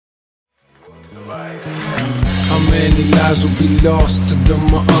many lives will be lost to the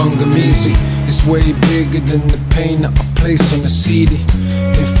Maangamizi? It's way bigger than the pain that I place on the CD.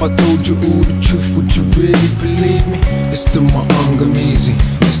 If I told you all the truth, would you really believe me? It's the Maangamizi,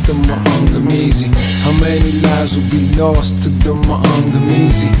 it's the Maangamizi. How many lives will be lost to the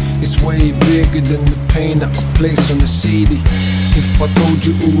Maangamizi? It's way bigger than the pain that I place on the CD. If I told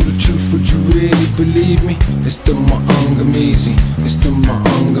you all the truth, would you really believe me? It's the Maangamizi, it's the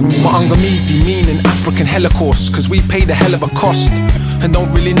Maangamizi. Maangamizi meaning African Holocaust, cause we paid a hell of a cost and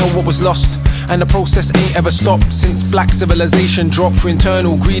don't really know what was lost. And the process ain't ever stopped since black civilization dropped through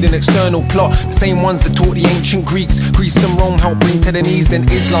internal greed and external plot. The same ones that taught the ancient Greeks Greece and Rome helped bring to the knees, then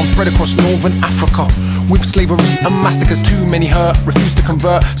Islam spread across northern Africa. With slavery and massacres, too many hurt, refused to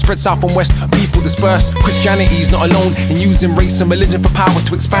convert, spread south and west, people dispersed. Christianity's not alone in using race and religion for power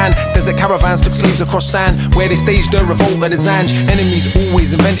to expand. Desert caravans took slaves across sand, where they staged a revolt of the Zanj. Enemies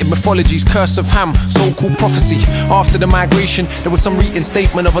always invented mythologies, curse of Ham, so-called prophecy. After the migration, there was some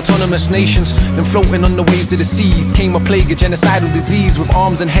reinstatement of autonomous nations. Then floating on the waves of the seas came a plague, a genocidal disease. With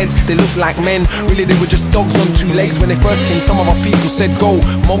arms and heads, they looked like men. Really, they were just dogs on two legs. When they first came, some of our people said go.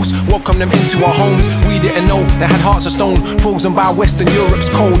 Most welcomed them into our homes. We didn't know they had hearts of stone, frozen by Western Europe's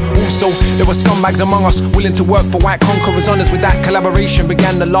cold. Also, there were scumbags among us, willing to work for white conquerors' honors. With that collaboration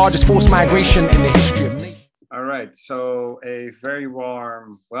began the largest forced migration in the history of nations. All right, so a very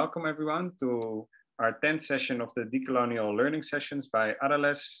warm welcome everyone to our 10th session of the Decolonial Learning Sessions by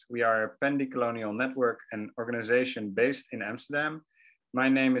Adales. We are a Pan-Decolonial network and organization based in Amsterdam. My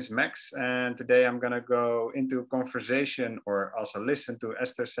name is Max, and today I'm gonna go into conversation or also listen to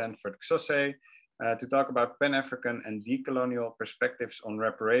Esther Stanford-Xosei to talk about Pan-African and decolonial perspectives on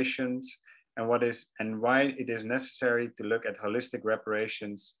reparations and why it is necessary to look at holistic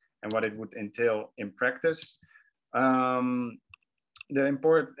reparations and what it would entail in practice.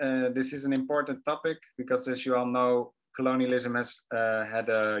 This is an important topic because, as you all know, colonialism has had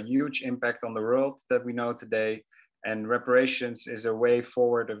a huge impact on the world that we know today, and reparations is a way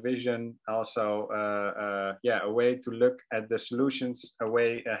forward, a vision, also a way to look at the solutions, a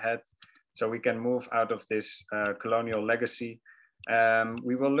way ahead, so we can move out of this colonial legacy.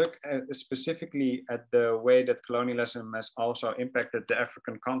 We will look specifically at the way that colonialism has also impacted the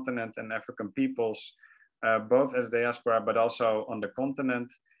African continent and African peoples, both as diaspora, but also on the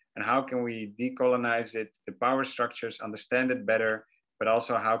continent, and how can we decolonize it, the power structures, understand it better, but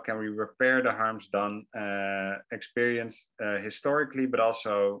also how can we repair the harms done, experienced historically, but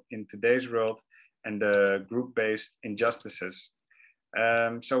also in today's world, and the group-based injustices.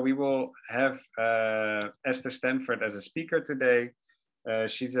 So we will have Esther Stanford as a speaker today.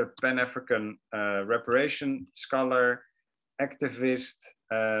 She's a Pan-African reparation scholar, activist,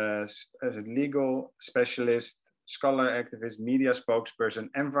 as a legal specialist, scholar, activist, media spokesperson,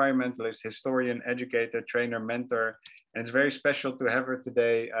 environmentalist, historian, educator, trainer, mentor. And it's very special to have her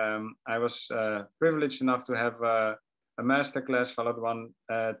today. I was privileged enough to have a masterclass followed one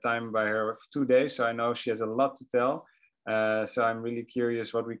time by her for 2 days. So I know she has a lot to tell. So I'm really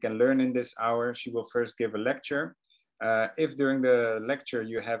curious what we can learn in this hour. She will first give a lecture. If during the lecture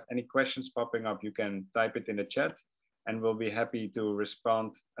you have any questions popping up, you can type it in the chat, and we'll be happy to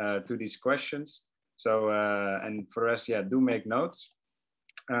respond to these questions. So, and for us, do make notes.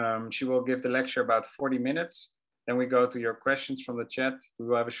 She will give the lecture about 40 minutes. Then we go to your questions from the chat. We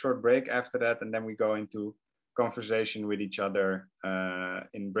will have a short break after that, and then we go into conversation with each other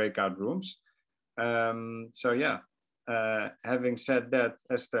in breakout rooms. Having said that,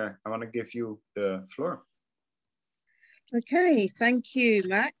 Esther, I want to give you the floor. Okay, thank you,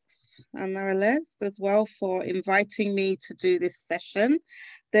 Max and Narales as well for inviting me to do this session.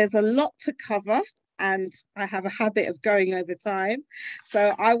 There's a lot to cover, and I have a habit of going over time,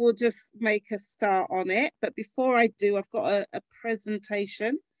 so I will just make a start on it. But before I do, I've got a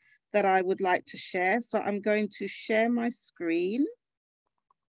presentation that I would like to share. So I'm going to share my screen.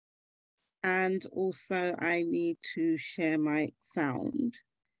 And also I need to share my sound,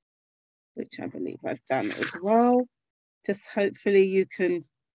 which I believe I've done as well. Just hopefully you can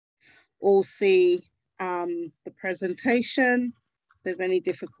all see the presentation. If there's any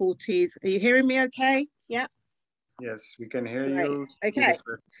difficulties. Are you hearing me okay? Yeah. Yes, we can hear Great. you. Okay.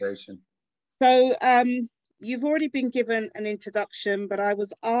 So you've already been given an introduction, but I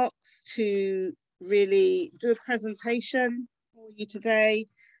was asked to really do a presentation for you today.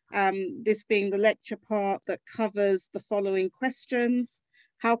 This being the lecture part that covers the following questions.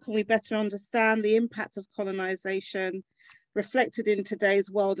 How can we better understand the impact of colonization reflected in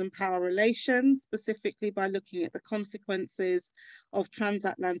today's world and power relations, specifically by looking at the consequences of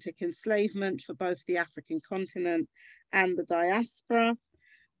transatlantic enslavement for both the African continent and the diaspora?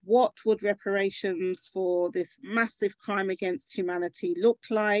 What would reparations for this massive crime against humanity look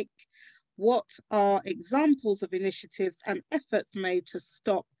like? What are examples of initiatives and efforts made to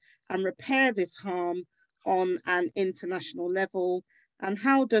stop and repair this harm on an international level? And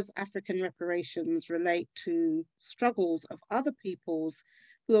how does African reparations relate to struggles of other peoples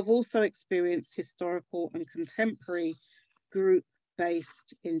who have also experienced historical and contemporary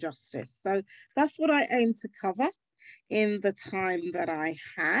group-based injustice? So that's what I aim to cover in the time that I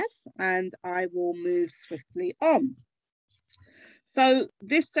have, and I will move swiftly on. So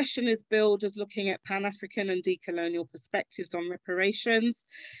this session is billed as looking at Pan-African and decolonial perspectives on reparations.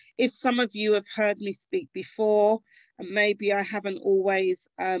 If some of you have heard me speak before, and maybe I haven't always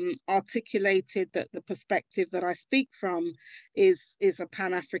articulated that the perspective that I speak from is a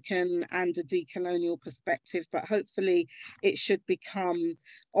Pan-African and a decolonial perspective, but hopefully it should become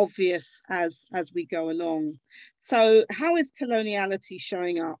obvious as we go along. So how is coloniality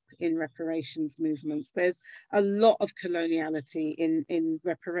showing up in reparations movements? There's a lot of coloniality in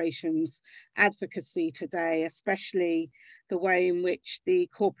reparations advocacy today, especially the way in which the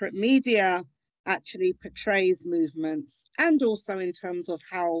corporate media actually portrays movements, and also in terms of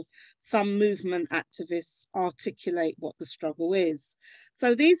how some movement activists articulate what the struggle is.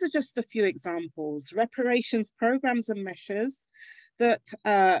 So these are just a few examples. Reparations programs and measures that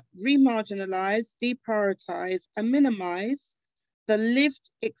remarginalize, deprioritize, and minimize the lived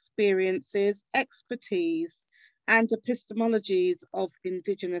experiences, expertise, and epistemologies of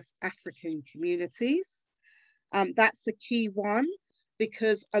Indigenous African communities. That's a key one,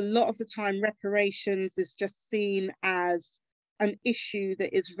 because a lot of the time reparations is just seen as an issue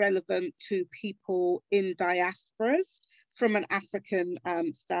that is relevant to people in diasporas from an African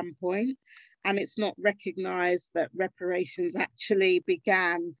standpoint. And it's not recognized that reparations actually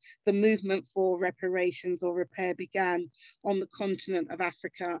began, the movement for reparations or repair began on the continent of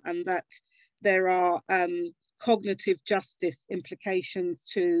Africa, and that there are cognitive justice implications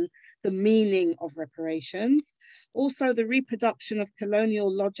to the meaning of reparations. Also, the reproduction of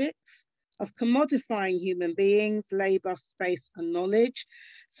colonial logics of commodifying human beings, labor, space, and knowledge.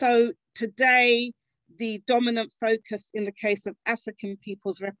 So today, the dominant focus in the case of African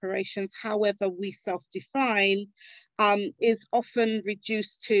people's reparations, however we self-define, is often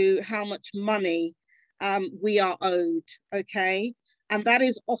reduced to how much money we are owed, okay? And that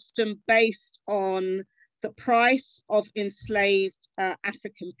is often based on the price of enslaved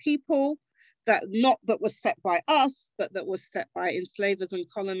African people, that was set by us, but that was set by enslavers and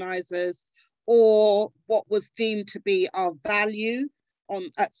colonizers, or what was deemed to be our value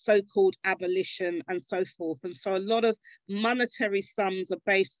at so-called abolition and so forth. And so a lot of monetary sums are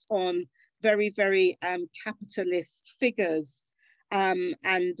based on very, very capitalist figures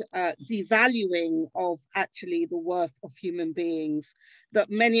and devaluing of actually the worth of human beings that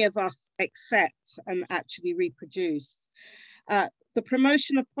many of us accept and actually reproduce. The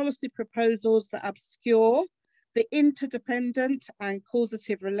promotion of policy proposals that obscure the interdependent and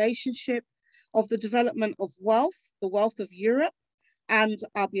causative relationship of the development of wealth, the wealth of Europe and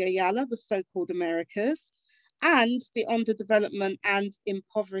Abya-Yala, the so-called Americas, and the underdevelopment and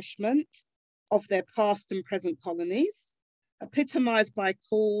impoverishment of their past and present colonies, epitomized by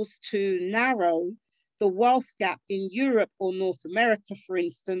calls to narrow the wealth gap in Europe or North America, for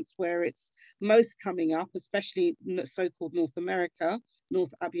instance, where it's most coming up, especially so-called North America,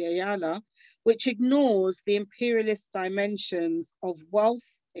 North Abya-Yala, which ignores the imperialist dimensions of wealth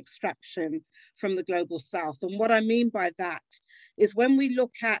extraction from the global South. And what I mean by that is when we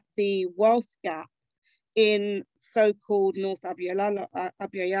look at the wealth gap in so-called North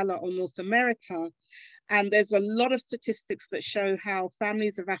Abya-Yala or North America, and there's a lot of statistics that show how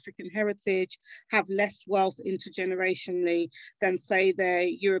families of African heritage have less wealth intergenerationally than, say, their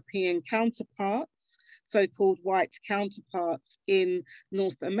European counterparts, so-called white counterparts in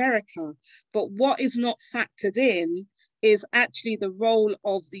North America. But what is not factored in is actually the role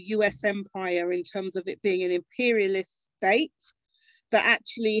of the US empire in terms of it being an imperialist state that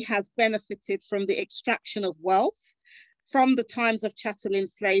actually has benefited from the extraction of wealth from the times of chattel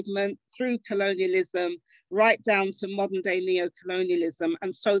enslavement through colonialism, right down to modern day neo-colonialism.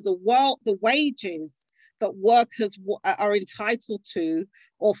 And so the wages that workers are entitled to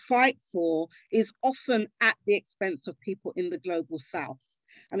or fight for is often at the expense of people in the global South.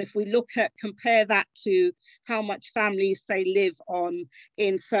 And if we compare that to how much families say live on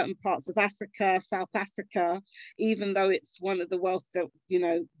in certain parts of Africa, South Africa, even though it's one of the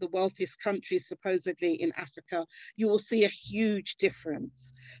wealthiest countries supposedly in Africa, you will see a huge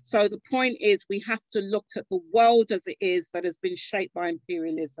difference. So the point is we have to look at the world as it is that has been shaped by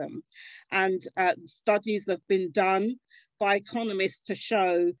imperialism. And studies have been done by economists to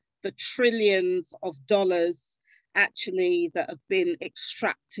show the trillions of dollars actually that have been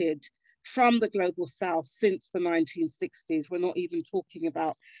extracted from the global south since the 1960s. We're not even talking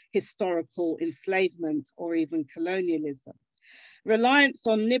about historical enslavement or even colonialism. Reliance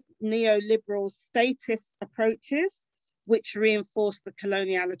on neoliberal statist approaches, which reinforce the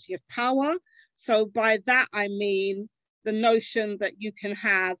coloniality of power. So by that, I mean the notion that you can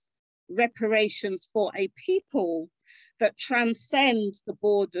have reparations for a people that transcend the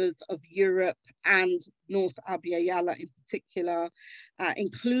borders of Europe and North Abya-Yala in particular,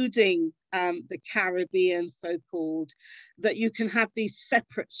 including the Caribbean, so-called, that you can have these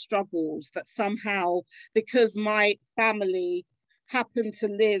separate struggles that somehow, because my family happened to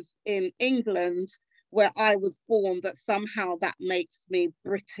live in England, where I was born, that somehow that makes me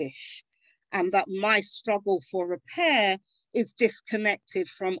British, and that my struggle for repair is disconnected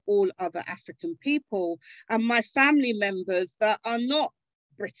from all other African people and my family members that are not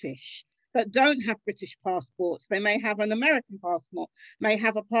British, that don't have British passports. They may have an American passport, may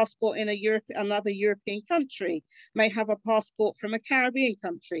have a passport in another European country, may have a passport from a Caribbean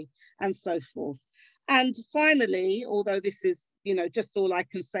country, and so forth. And finally, although this is, you know, just all I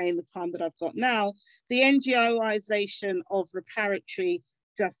can say in the time that I've got now, the NGOization of reparatory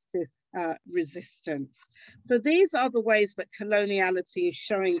justice resistance. So these are the ways that coloniality is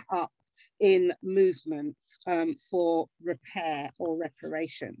showing up in movements for repair or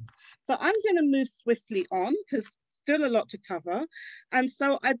reparations. So I'm going to move swiftly on because still a lot to cover. And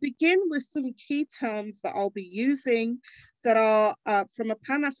so I begin with some key terms that I'll be using that are from a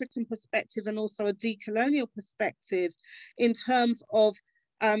Pan-African perspective and also a decolonial perspective in terms of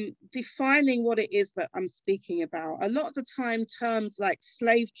defining what it is that I'm speaking about. A lot of the time terms like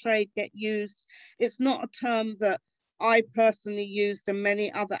slave trade get used. It's not a term that I personally used and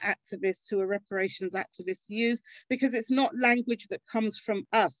many other activists who are reparations activists use, because it's not language that comes from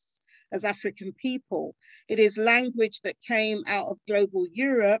us as African people. It is language that came out of global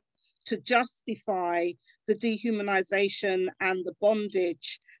Europe to justify the dehumanization and the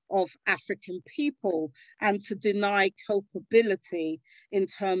bondage of African people and to deny culpability in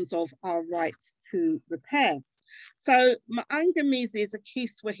terms of our rights to repair. So maangamizi is a key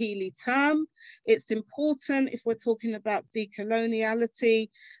Swahili term. It's important if we're talking about decoloniality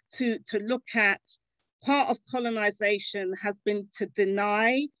to look at part of colonization has been to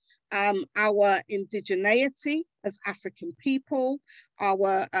deny our indigeneity as African people,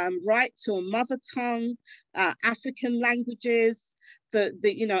 our right to a mother tongue, African languages,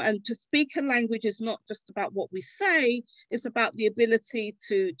 you know, and to speak a language is not just about what we say, it's about the ability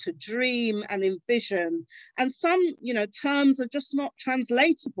to dream and envision. And some, you know, terms are just not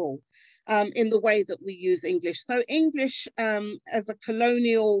translatable in the way that we use English. So English as a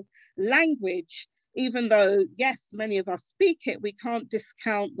colonial language, even though, yes, many of us speak it, we can't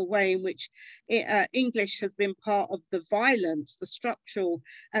discount the way in which English has been part of the violence, the structural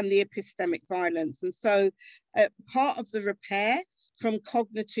and the epistemic violence. And so part of the repair from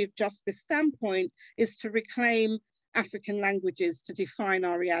cognitive justice standpoint is to reclaim African languages to define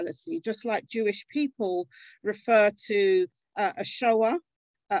our reality. Just like Jewish people refer to a Shoah,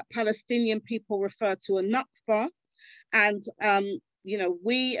 Palestinian people refer to a Nakba, and you know,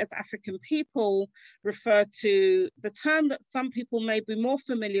 we as African people refer to the term that some people may be more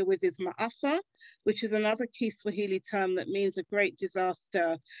familiar with is Maafa, which is another key Swahili term that means a great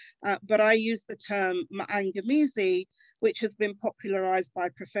disaster. But I use the term maangamizi, which has been popularized by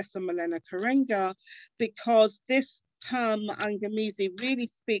Professor Malena Karenga, because this term maangamizi really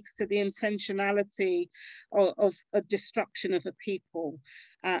speaks to the intentionality of a destruction of a people,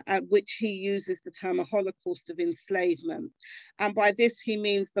 at which he uses the term a holocaust of enslavement. And by this, he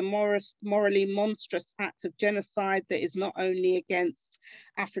means the morally monstrous act of genocide that is not only against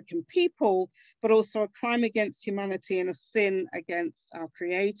African people, but also a crime against humanity and a sin against our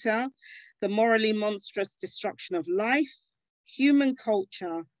creator, the morally monstrous destruction of life, human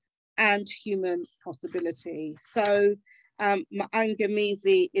culture, and human possibility. So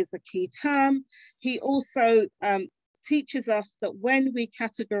maangamizi is a key term. He also teaches us that when we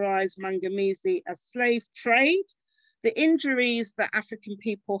categorize maangamizi as slave trade, the injuries that African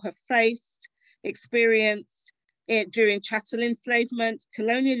people have faced, experienced during chattel enslavement,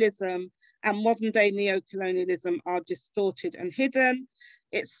 colonialism, and modern day neocolonialism are distorted and hidden.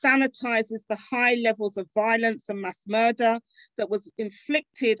 It sanitizes the high levels of violence and mass murder that was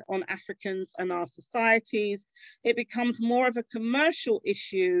inflicted on Africans and our societies. It becomes more of a commercial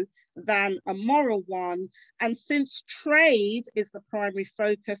issue than a moral one. And since trade is the primary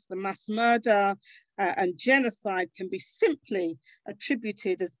focus, the mass murder and genocide can be simply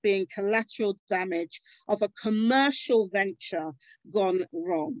attributed as being collateral damage of a commercial venture gone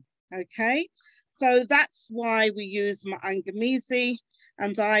wrong. Okay, so that's why we use Maangamizi,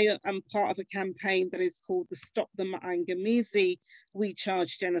 and I am part of a campaign that is called the Stop the Maangamizi We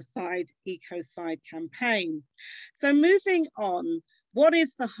Charge Genocide Ecocide campaign. So moving on, what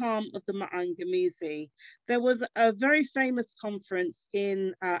is the harm of the Maangamizi? There was a very famous conference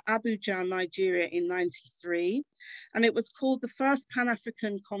in Abuja, Nigeria in '93, and it was called the First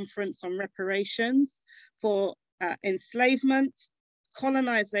Pan-African Conference on Reparations for Enslavement,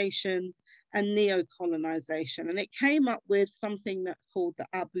 Colonization, and Neo-colonization. And it came up with something that's called the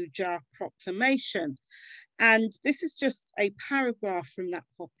Abuja Proclamation. And this is just a paragraph from that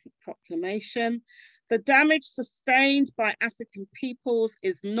proclamation. The damage sustained by African peoples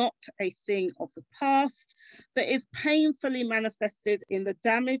is not a thing of the past, but is painfully manifested in the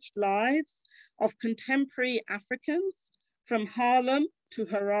damaged lives of contemporary Africans from Harlem to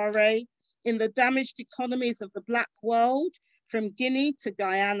Harare, in the damaged economies of the Black world, from Guinea to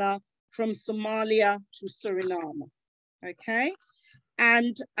Guyana, from Somalia to Suriname, okay?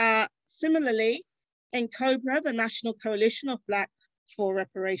 And similarly, in COBRA, the National Coalition of Black for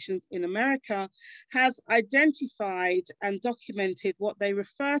Reparations in America, has identified and documented what they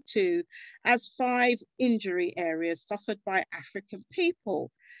refer to as 5 injury areas suffered by African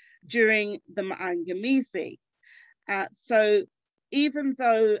people during the Maangamizi. So even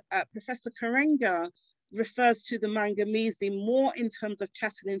though Professor Karenga refers to the Maangamizi more in terms of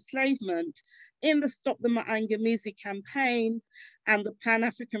chattel enslavement, in the Stop the Maangamizi campaign and the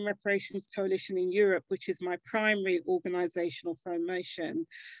Pan-African Reparations Coalition in Europe, which is my primary organizational formation,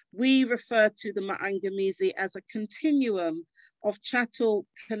 we refer to the Maangamizi as a continuum of chattel,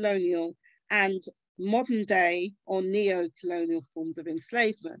 colonial, and modern day or neo-colonial forms of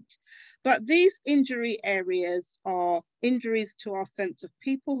enslavement. But these injury areas are injuries to our sense of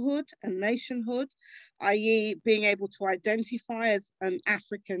peoplehood and nationhood, i.e. being able to identify as an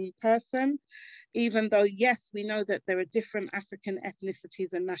African person, even though, yes, we know that there are different African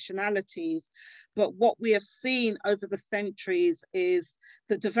ethnicities and nationalities, but what we have seen over the centuries is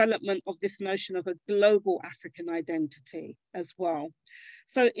the development of this notion of a global African identity as well.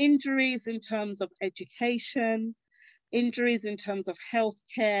 So injuries in terms of education, injuries in terms of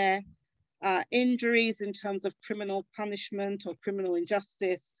healthcare, injuries in terms of criminal punishment or criminal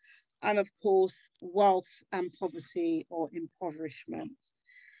injustice, and of course, wealth and poverty or impoverishment.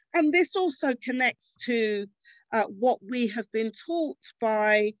 And this also connects to what we have been taught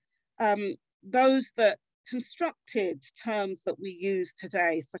by those that constructed terms that we use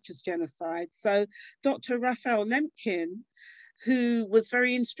today, such as genocide. So Dr. Raphael Lemkin, who was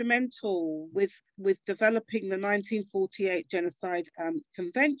very instrumental with developing the 1948 Genocide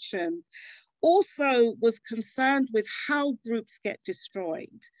Convention, also was concerned with how groups get destroyed.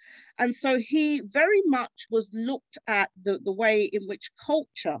 And so he very much was looked at the way in which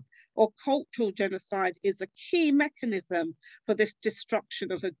culture or cultural genocide is a key mechanism for this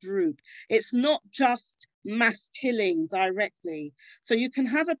destruction of a group. It's not just mass killing directly. So you can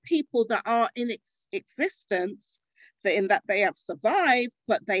have a people that are in existence, in that they have survived,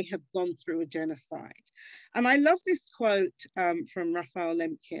 but they have gone through a genocide. And I love this quote from Raphael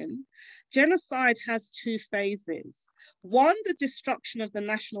Lemkin. Genocide has 2 phases. One, the destruction of the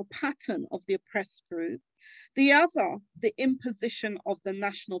national pattern of the oppressed group. The other, the imposition of the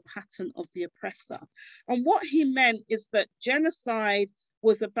national pattern of the oppressor. And what he meant is that genocide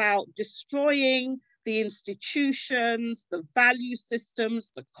was about destroying the institutions, the value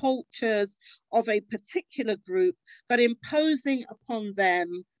systems, the cultures of a particular group, but imposing upon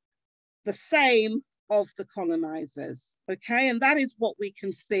them the same of the colonizers, okay? And that is what we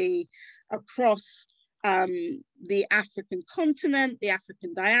can see across the African continent, the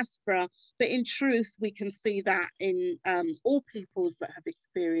African diaspora, but in truth, we can see that in all peoples that have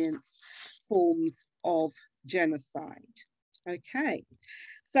experienced forms of genocide, okay?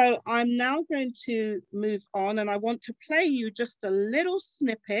 So I'm now going to move on, and I want to play you just a little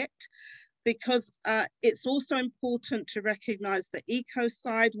snippet because it's also important to recognize the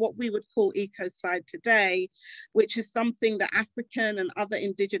ecocide, what we would call ecocide today, which is something that African and other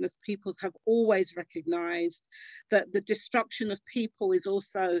indigenous peoples have always recognized, that the destruction of people is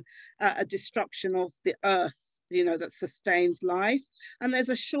also a destruction of the earth, you know, that sustains life. And there's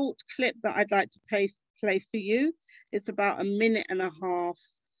a short clip that I'd like to play for you. It's about 1.5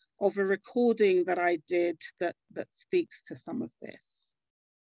 minutes of a recording that I did that speaks to some of this.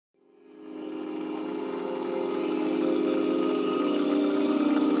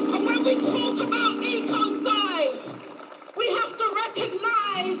 And when we talk about ecocide, we have to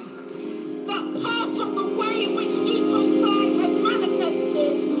recognize that part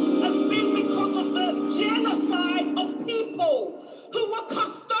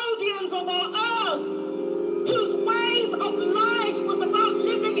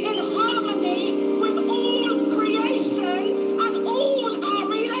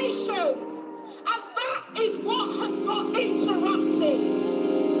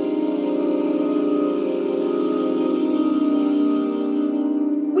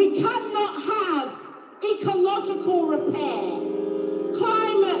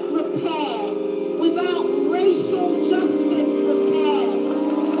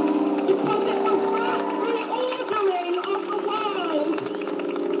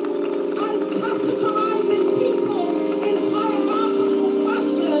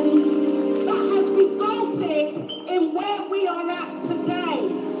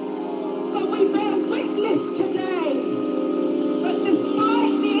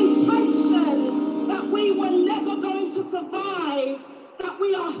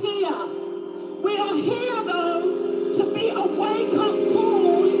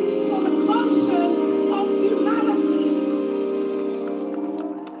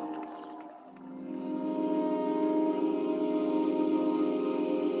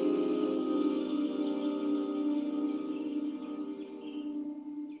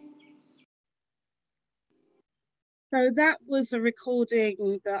So that was a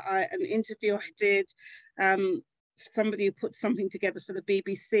recording that an interview I did. Somebody who put something together for the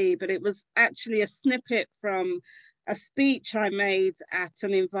BBC, but it was actually a snippet from a speech I made at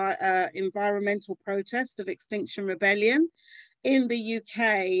an environmental protest of Extinction Rebellion in the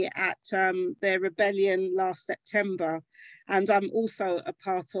UK at their rebellion last September. And I'm also a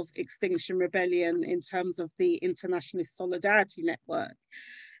part of Extinction Rebellion in terms of the Internationalist Solidarity Network.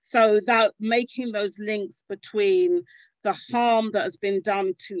 So that making those links between the harm that has been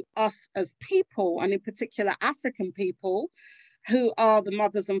done to us as people, and in particular African people, who are the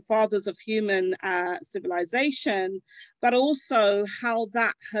mothers and fathers of human civilization, but also how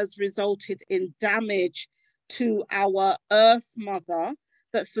that has resulted in damage to our Earth Mother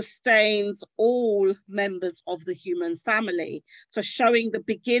that sustains all members of the human family. So showing the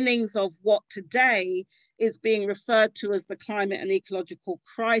beginnings of what today is being referred to as the climate and ecological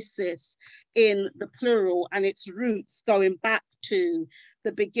crisis in the plural, and its roots going back to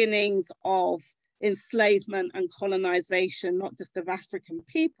the beginnings of enslavement and colonization, not just of African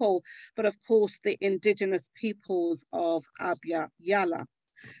people, but of course the indigenous peoples of Abya Yala.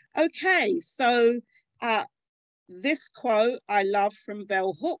 Okay, so this quote I love from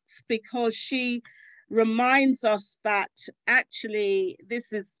Bell Hooks, because she reminds us that actually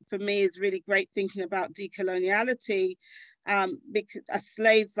this is, for me, is really great thinking about decoloniality, because a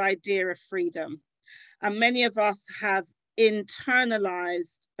slave's idea of freedom. And many of us have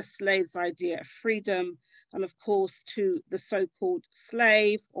internalized a slave's idea of freedom. And of course, to the so-called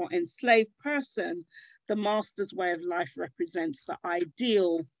slave or enslaved person, the master's way of life represents the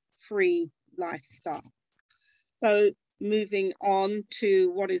ideal free lifestyle. So moving on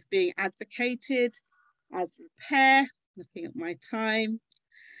to what is being advocated as repair, looking at my time.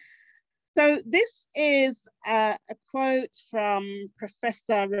 So this is a quote from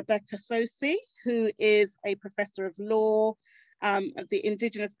Professor Rebecca Xosei, who is a professor of law of the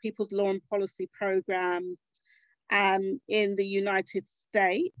Indigenous Peoples Law and Policy Program in the United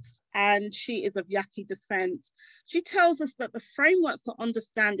States, and she is of Yaqui descent. She tells us that the framework for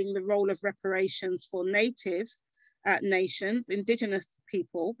understanding the role of reparations for native nations, indigenous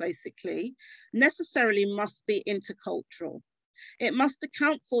people, basically, necessarily must be intercultural. It must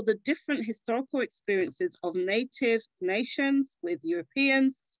account for the different historical experiences of native nations with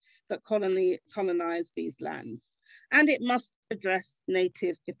Europeans that colonized these lands. And it must address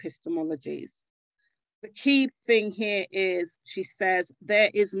native epistemologies. The key thing here is, she says,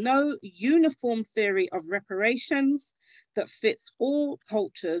 there is no uniform theory of reparations that fits all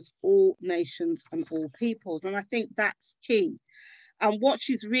cultures, all nations, and all peoples. And I think that's key. And what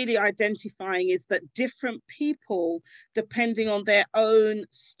she's really identifying is that different people, depending on their own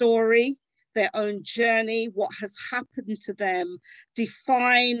story, their own journey, what has happened to them,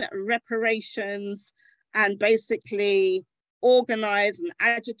 define reparations and basically organize and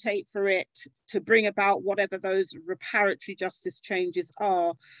agitate for it to bring about whatever those reparatory justice changes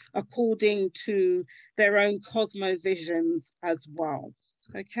are, according to their own cosmovisions as well.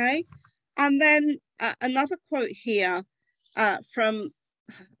 Okay, and then another quote here from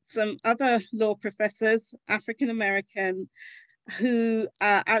some other law professors, African American, who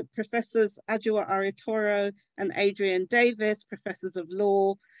are Professors Adjoa Aritoro and Adrian Davis, professors of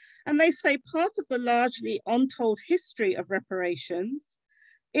law. And they say part of the largely untold history of reparations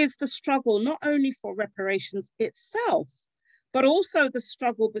is the struggle not only for reparations itself, but also the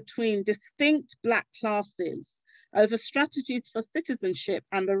struggle between distinct Black classes over strategies for citizenship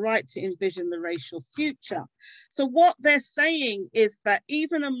and the right to envision the racial future. So what they're saying is that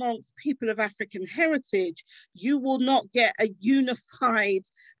even amongst people of African heritage, you will not get a unified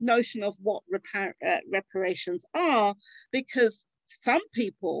notion of what reparations are, because some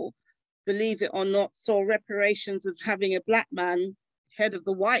people, believe it or not, saw reparations as having a Black man head of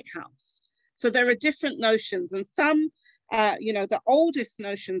the White House. So there are different notions, and some, the oldest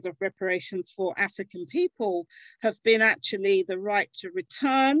notions of reparations for African people have been actually the right to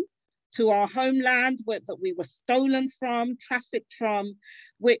return to our homeland that we were stolen from, trafficked from,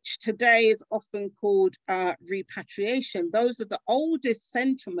 which today is often called repatriation. Those are the oldest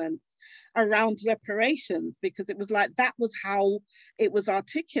sentiments around reparations, because it was like that was how it was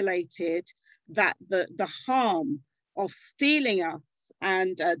articulated, that the harm of stealing us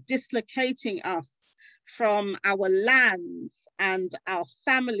and dislocating us from our lands and our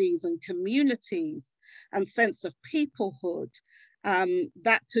families and communities and sense of peoplehood,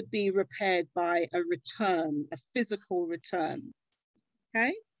 that could be repaired by a return, a physical return.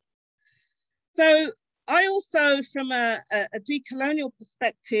 Okay, so I also, from a decolonial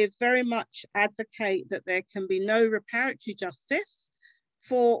perspective, very much advocate that there can be no reparatory justice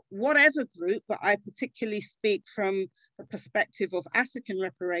for whatever group, but I particularly speak from the perspective of African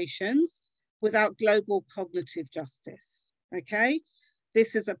reparations, without global cognitive justice, okay?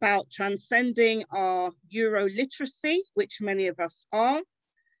 This is about transcending our Euro literacy, which many of us are,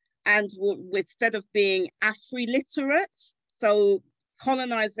 and instead of being Afri-literate, so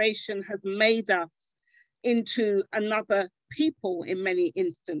colonization has made us into another people in many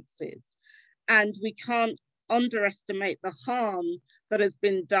instances. And we can't underestimate the harm that has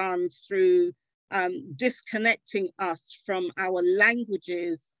been done through disconnecting us from our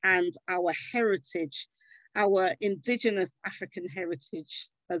languages and our heritage, our indigenous African heritage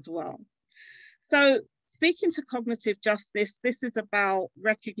as well. So speaking to cognitive justice, this is about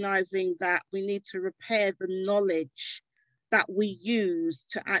recognizing that we need to repair the knowledge that we use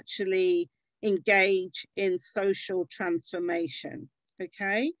to actually engage in social transformation,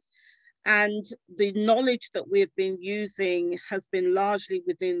 okay? And the knowledge that we've been using has been largely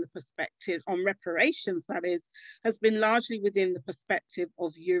within the perspective on reparations, that is, has been largely within the perspective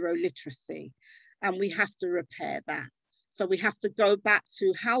of Euro literacy. And we have to repair that. So we have to go back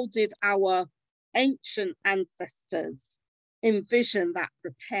to how did our ancient ancestors envision that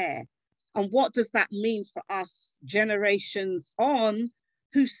repair? And what does that mean for us generations on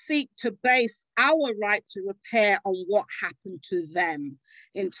who seek to base our right to repair on what happened to them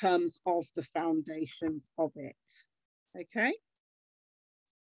in terms of the foundations of it, okay?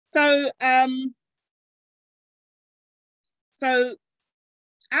 So, so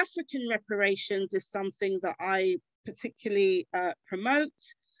African reparations is something that I particularly promote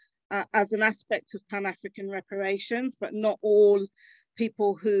as an aspect of Pan-African reparations, but not all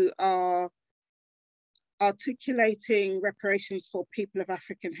people who are articulating reparations for people of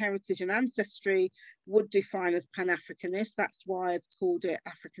African heritage and ancestry would define as Pan-Africanist. That's why I've called it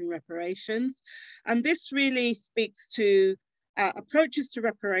African reparations. And this really speaks to approaches to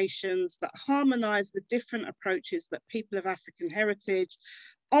reparations that harmonize the different approaches that people of African heritage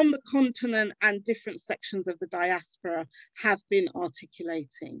on the continent and different sections of the diaspora have been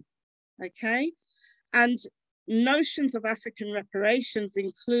articulating, okay? And notions of African reparations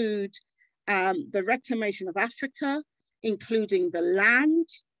include the reclamation of Africa, including the land,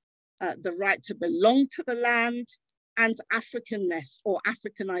 the right to belong to the land, and Africanness or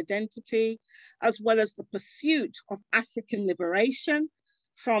African identity, as well as the pursuit of African liberation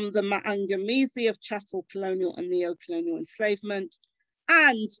from the maangamizi of chattel colonial and neo-colonial enslavement,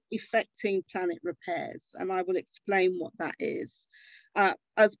 and effecting planet repairs. And I will explain what that is,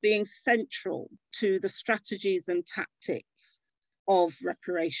 as being central to the strategies and tactics of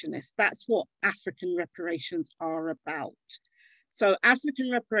reparationists. That's what African reparations are about. So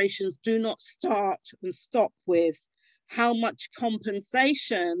African reparations do not start and stop with how much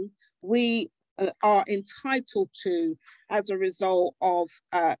compensation we are entitled to as a result of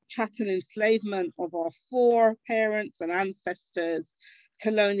chattel enslavement of our foreparents and ancestors,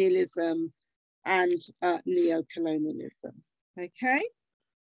 colonialism, and neo-colonialism, okay?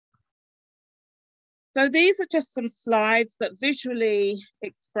 So these are just some slides that visually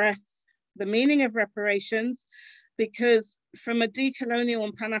express the meaning of reparations, because from a decolonial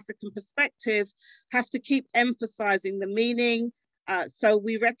and Pan-African perspective, have to keep emphasizing the meaning. So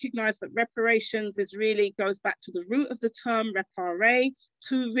we recognize that reparations is really goes back to the root of the term reparer,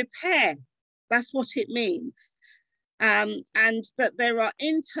 to repair. That's what it means. And that there are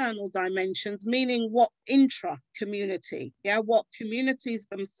internal dimensions, meaning what intra-community, yeah, what communities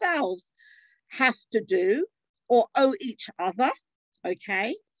themselves have to do or owe each other,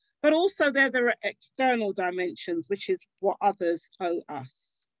 okay? But also there are external dimensions, which is what others owe us.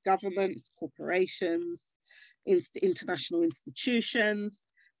 Governments, corporations, international institutions,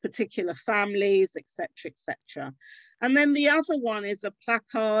 particular families, etc., etc. And then the other one is a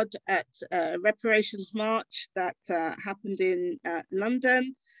placard at Reparations March that happened in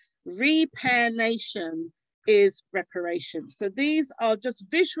London. Repair Nation is reparations. So these are just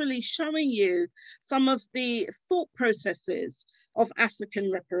visually showing you some of the thought processes of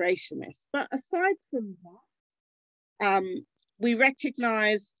African reparationists. But aside from that, we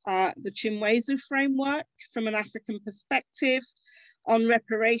recognize the Chimwezu framework from an African perspective on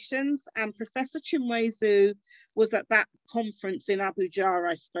reparations, and Professor Chimwezu was at that conference in Abuja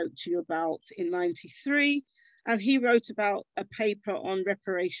I spoke to you about in '93, and he wrote about a paper on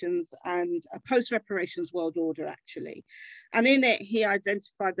reparations and a post-reparations world order, actually. And in it, he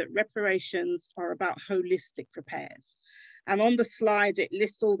identified that reparations are about holistic repairs. And on the slide, it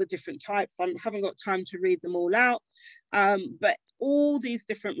lists all the different types. I haven't got time to read them all out, but all these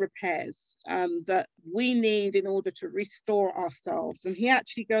different repairs that we need in order to restore ourselves. And he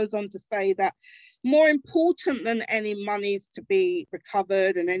actually goes on to say that more important than any monies to be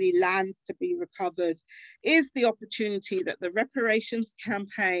recovered and any lands to be recovered is the opportunity that the reparations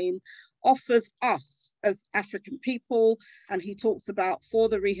campaign offers us as African people. And he talks about for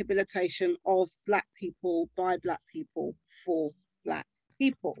the rehabilitation of Black people, by Black people, for Black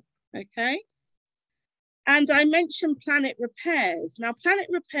people, okay? And I mentioned Planet Repairs. Now, Planet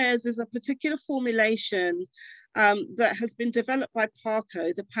Repairs is a particular formulation that has been developed by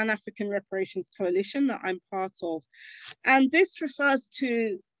PARCO, the Pan-Afrikan Reparations Coalition that I'm part of. And this refers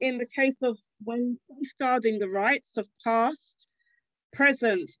to, in the case of when safeguarding the rights of past,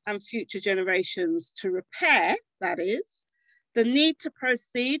 present and future generations to repair, that is, the need to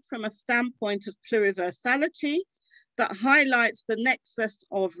proceed from a standpoint of pluriversality that highlights the nexus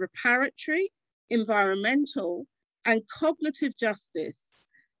of reparatory, environmental, and cognitive justice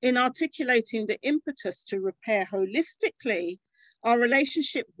in articulating the impetus to repair holistically our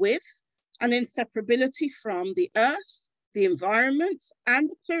relationship with and inseparability from the earth, the environment, and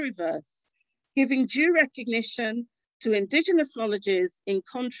the pluriverse, giving due recognition to indigenous knowledges in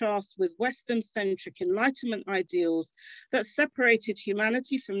contrast with Western-centric Enlightenment ideals that separated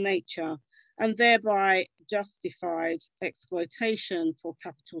humanity from nature and thereby justified exploitation for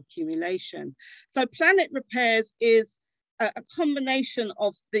capital accumulation. So Planet Repairs is a combination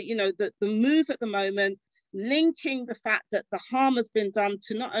of the move at the moment, linking the fact that the harm has been done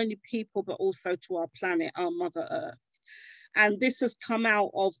to not only people, but also to our planet, our Mother Earth. And this has come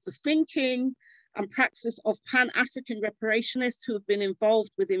out of the thinking and practice of Pan-African reparationists who have been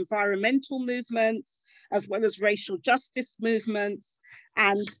involved with environmental movements, as well as racial justice movements,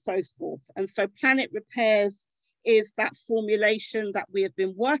 and so forth. And so Planet Repairs is that formulation that we have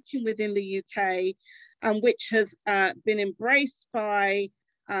been working with in the UK, and which has been embraced by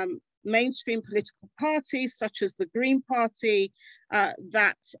mainstream political parties, such as the Green Party,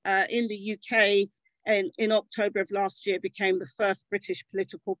 that in the UK in October of last year became the first British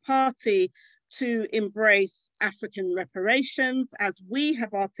political party to embrace African reparations, as we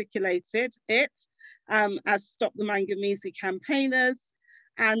have articulated it, as Stop the Mangamizi campaigners,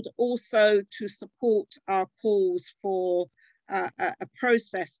 and also to support our calls for a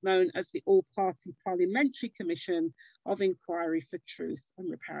process known as the All-Party Parliamentary Commission of Inquiry for Truth and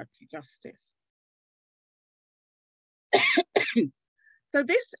Reparatory Justice. So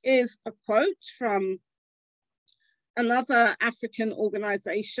this is a quote from another African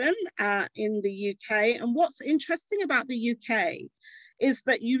organization in the UK. And what's interesting about the UK is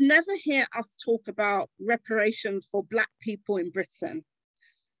that you never hear us talk about reparations for Black people in Britain.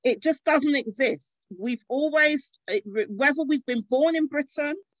 It just doesn't exist. We've always, whether we've been born in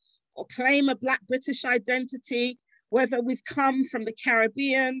Britain or claim a Black British identity, whether we've come from the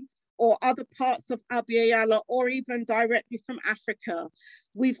Caribbean or other parts of Abiyala, or even directly from Africa,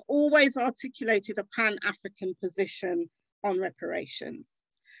 we've always articulated a Pan-African position on reparations.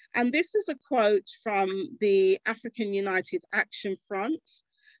 And this is a quote from the African United Action Front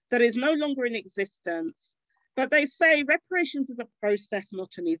that is no longer in existence, but they say reparations is a process, not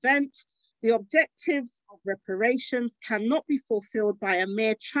an event. The objectives of reparations cannot be fulfilled by a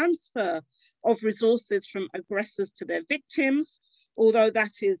mere transfer of resources from aggressors to their victims, although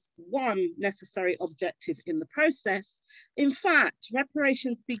that is one necessary objective in the process. In fact,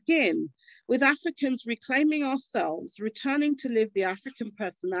 reparations begin with Africans reclaiming ourselves, returning to live the African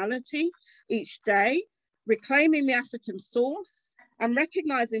personality each day, reclaiming the African source, and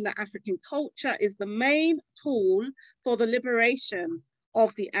recognizing that African culture is the main tool for the liberation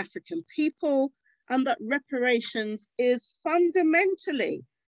of the African people, and that reparations is fundamentally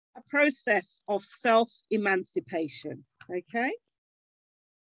a process of self-emancipation, okay?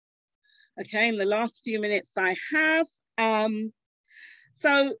 Okay, in the last few minutes I have,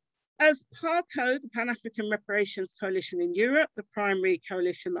 so as PARCO, the Pan-Afrikan Reparations Coalition in Europe, the primary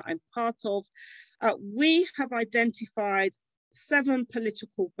coalition that I'm part of, we have identified 7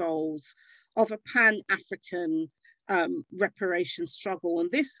 political goals of a Pan-African reparation struggle. And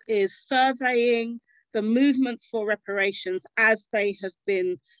this is surveying the movements for reparations as they have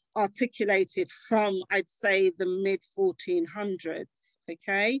been articulated from, I'd say, the mid-1400s,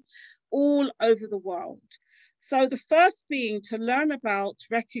 okay, all over the world. So the first being to learn about,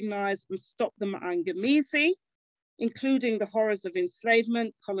 recognize, and stop the Mangamizi, including the horrors of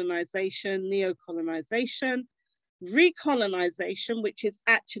enslavement, colonization, neo-colonization, recolonization, which is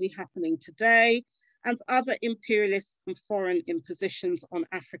actually happening today, and other imperialist and foreign impositions on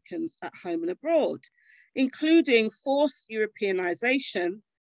Africans at home and abroad, including forced Europeanization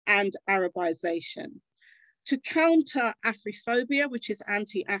and Arabization. to counter Afrophobia, which is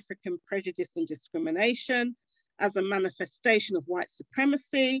anti-African prejudice and discrimination as a manifestation of white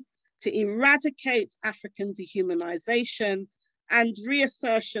supremacy, to eradicate African dehumanization and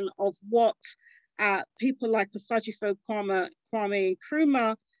reassertion of what people like Asajifo Kwame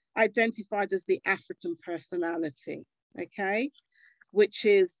Nkrumah identified as the African personality, okay, which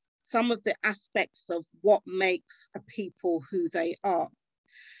is some of the aspects of what makes a people who they are.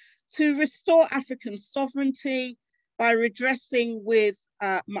 To restore African sovereignty by redressing with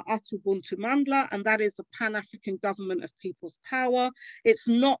Ma'atu Buntu Mandla, and that is a Pan-African government of people's power. It's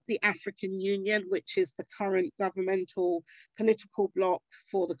not the African Union, which is the current governmental political bloc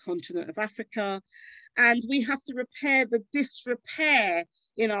for the continent of Africa. And we have to repair the disrepair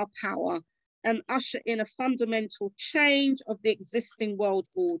in our power and usher in a fundamental change of the existing world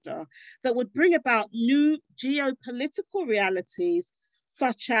order that would bring about new geopolitical realities,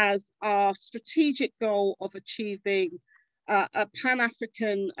 such as our strategic goal of achieving a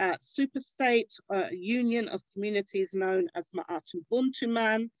Pan-African superstate, a union of communities known as Ma'atu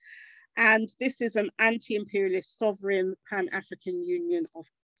Buntuman. And this is an anti-imperialist sovereign Pan-African union of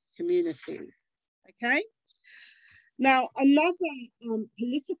communities, okay? Now, another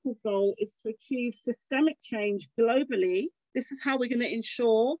political goal is to achieve systemic change globally. This is how we're going to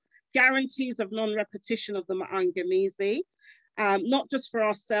ensure guarantees of non-repetition of the Ma'angamizi, not just for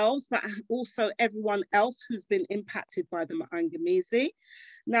ourselves, but also everyone else who's been impacted by the Ma'angamizi.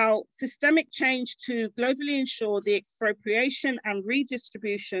 Now, systemic change to globally ensure the expropriation and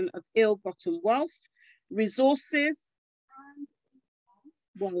redistribution of ill-gotten wealth, resources, and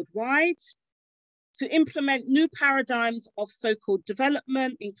worldwide, to implement new paradigms of so-called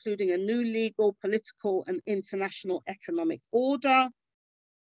development, including a new legal, political, and international economic order,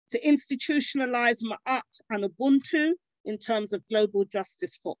 to institutionalize Ma'at and Ubuntu in terms of global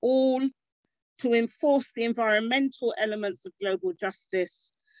justice for all, to enforce the environmental elements of global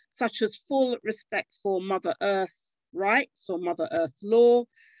justice, such as full respect for Mother Earth rights or Mother Earth law,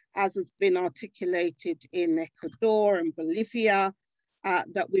 as has been articulated in Ecuador and Bolivia,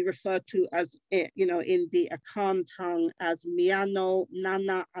 that we refer to as, you know, in the Akan tongue as Miano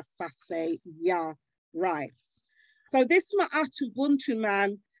Nana Asase Ya rights. So this Ma'atu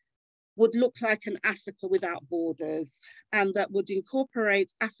Buntuman would look like an Africa without borders, and that would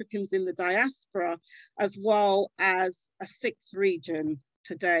incorporate Africans in the diaspora, as well as a sixth region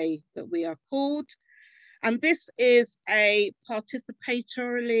today that we are called. And this is a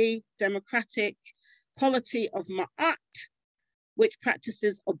participatorily democratic polity of Ma'at, which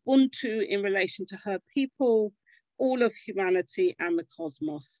practices Ubuntu in relation to her people, all of humanity and the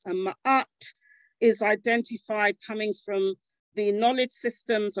cosmos. And Ma'at is identified coming from the knowledge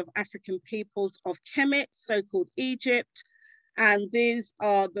systems of African peoples of Kemet, so-called Egypt. And these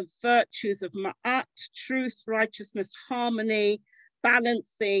are the virtues of Ma'at: truth, righteousness, harmony,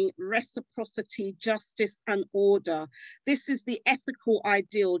 balancing, reciprocity, justice, and order. This is the ethical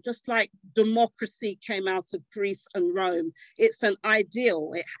ideal, just like democracy came out of Greece and Rome. It's an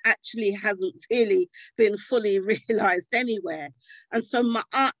ideal. It actually hasn't really been fully realized anywhere. And so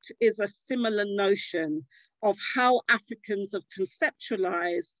Ma'at is a similar notion of how Africans have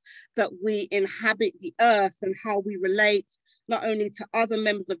conceptualized that we inhabit the earth and how we relate not only to other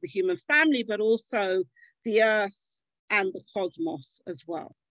members of the human family, but also the earth and the cosmos as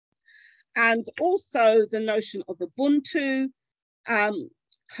well. And also the notion of Ubuntu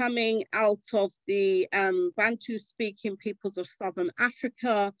coming out of the Bantu-speaking peoples of Southern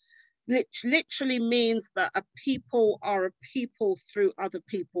Africa, which literally means that a people are a people through other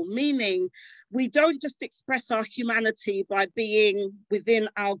people, meaning we don't just express our humanity by being within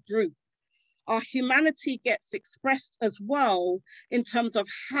our group. Our humanity gets expressed as well in terms of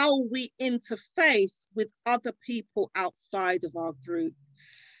how we interface with other people outside of our group.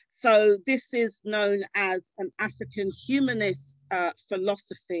 So this is known as an African humanist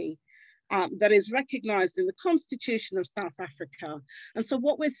philosophy that is recognized in the Constitution of South Africa. And so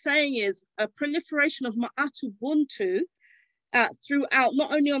what we're saying is a proliferation of Ma'atu Buntu throughout,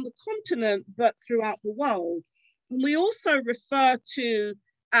 not only on the continent, but throughout the world. And we also refer to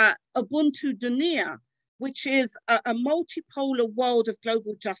Ubuntu Dunia, which is a multipolar world of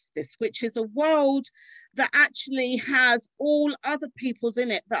global justice, which is a world that actually has all other peoples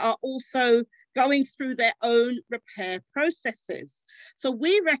in it that are also going through their own repair processes. So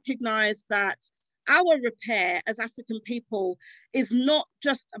we recognize that our repair as African people is not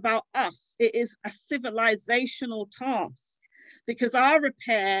just about us, it is a civilizational task, because our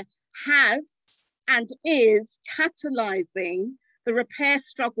repair has and is catalyzing the repair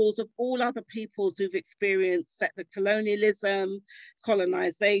struggles of all other peoples who've experienced settler colonialism,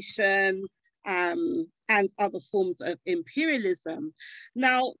 colonization, and other forms of imperialism.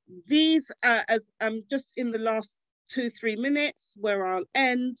 Now, these, as just in the last 2-3 minutes, where I'll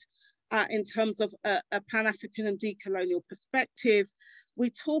end, in terms of a Pan-African and decolonial perspective, we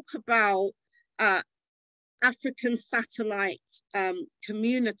talk about African satellite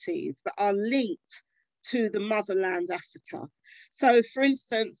communities that are linked to the motherland Africa. So for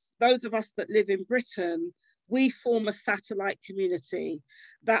instance, those of us that live in Britain, we form a satellite community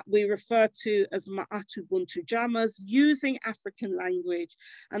that we refer to as Ma'atu Buntu Jamas, using African language.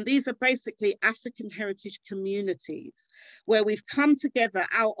 And these are basically African heritage communities where we've come together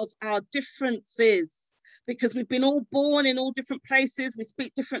out of our differences, because we've been all born in all different places, we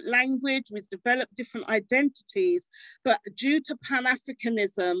speak different language, we've developed different identities, but due to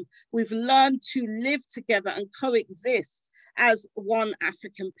Pan-Africanism, we've learned to live together and coexist as one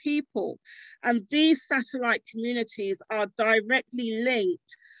African people. And these satellite communities are directly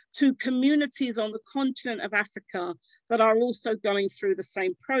linked to communities on the continent of Africa that are also going through the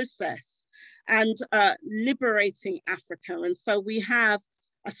same process and liberating Africa. And so we have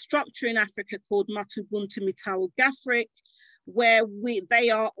a structure in Africa called Matubuntu Mitau Gafrik, where they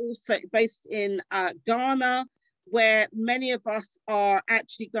are also based in Ghana, where many of us are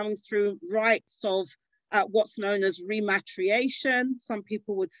actually going through rites of what's known as rematriation, some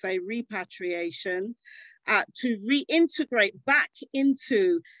people would say repatriation, to reintegrate back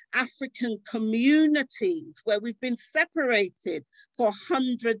into African communities where we've been separated for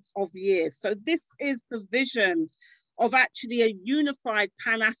hundreds of years. So this is the vision of actually a unified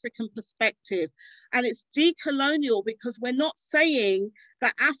Pan-African perspective. And it's decolonial because we're not saying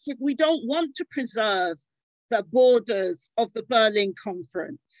that we don't want to preserve the borders of the Berlin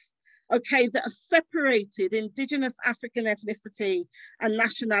Conference, okay, that have separated indigenous African ethnicity and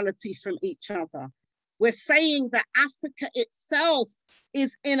nationality from each other. We're saying that Africa itself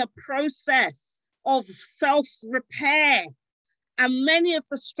is in a process of self-repair. And many of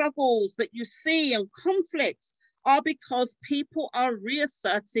the struggles that you see and conflicts are because people are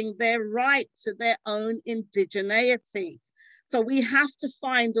reasserting their right to their own indigeneity. So we have to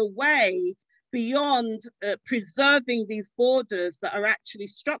find a way beyond preserving these borders that are actually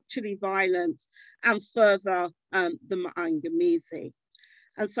structurally violent and further the Maangamizi.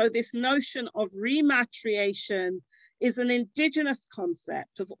 And so this notion of rematriation is an indigenous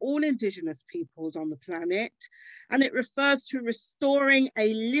concept of all indigenous peoples on the planet. And it refers to restoring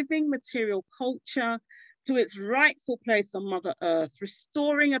a living material culture to its rightful place on Mother Earth,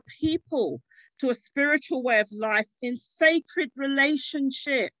 restoring a people to a spiritual way of life in sacred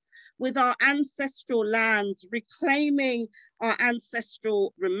relationship with our ancestral lands, reclaiming our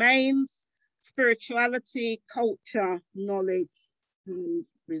ancestral remains, spirituality, culture, knowledge, and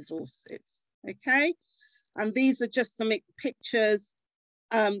resources, okay? And these are just some pictures.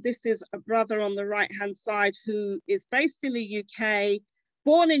 This is a brother on the right-hand side who is based in the UK,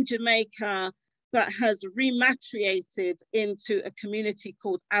 born in Jamaica, but has rematriated into a community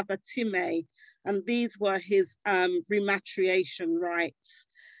called Avatime. And these were his rematriation rites,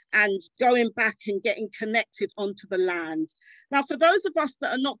 and going back and getting connected onto the land. Now, for those of us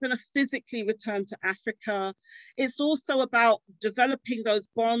that are not going to physically return to Africa, it's also about developing those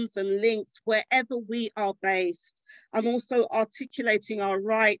bonds and links wherever we are based, and also articulating our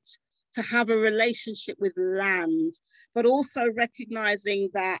right to have a relationship with land, but also recognizing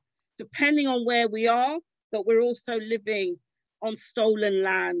that depending on where we are, that we're also living on stolen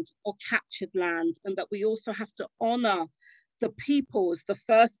land or captured land, and that we also have to honor the peoples, the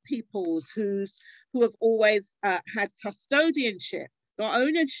first peoples who have always had custodianship, not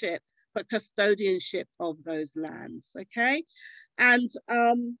ownership, but custodianship of those lands, okay? And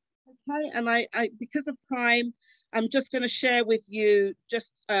I because of time, I'm just going to share with you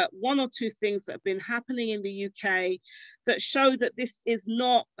just one or two things that have been happening in the UK that show that this is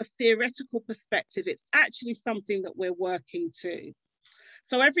not a theoretical perspective, it's actually something that we're working to.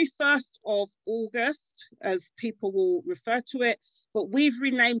 So every 1st of August, as people will refer to it, but we've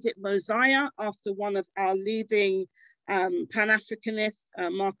renamed it Mosiah after one of our leading Pan-Africanists,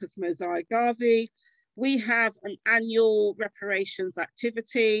 Marcus Mosiah Garvey. We have an annual reparations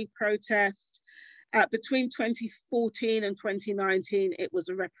activity, protest. Between 2014 and 2019, it was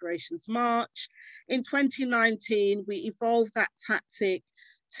a reparations march. In 2019, we evolved that tactic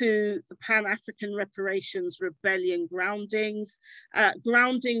to the Pan-Afrikan Reparations Rebellion groundings.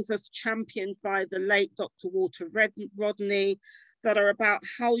 Groundings as championed by the late Dr. Walter Rodney, that are about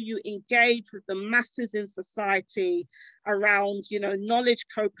how you engage with the masses in society around, knowledge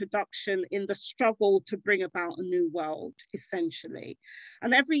co-production in the struggle to bring about a new world, essentially.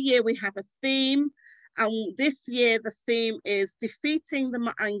 And every year we have a theme. And this year, the theme is defeating the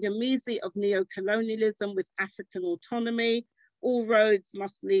maangamizi of neocolonialism with African autonomy. All roads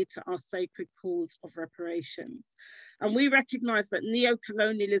must lead to our sacred cause of reparations. And we recognize that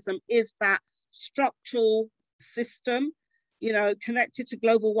neocolonialism is that structural system, you know, connected to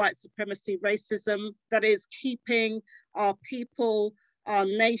global white supremacy, racism, that is keeping our people, our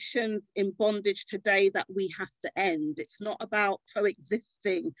nations in bondage today, that we have to end. It's not about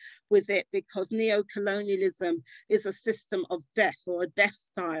coexisting with it, because neocolonialism is a system of death, or a death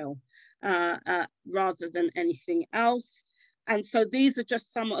style, rather than anything else. And so these are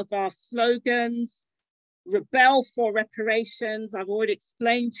just some of our slogans. Rebel for reparations. I've already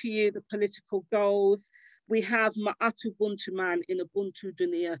explained to you the political goals. We have Ma'atu Buntuman in Ubuntu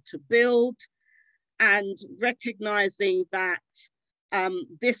Dunia to build, and recognizing that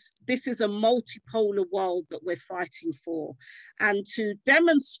this is a multipolar world that we're fighting for. And to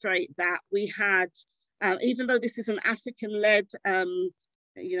demonstrate that, we had, even though this is an African-led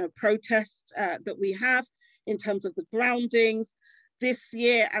protest that we have in terms of the groundings, this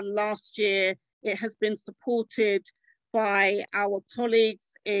year and last year, it has been supported by our colleagues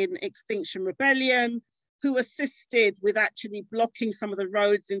in Extinction Rebellion, who assisted with actually blocking some of the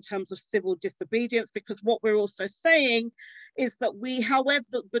roads in terms of civil disobedience, because what we're also saying is that however,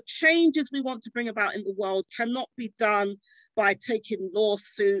 the changes we want to bring about in the world cannot be done by taking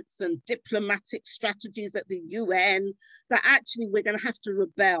lawsuits and diplomatic strategies at the UN, that actually we're going to have to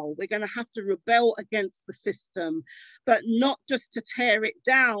rebel. We're going to have to rebel against the system, but not just to tear it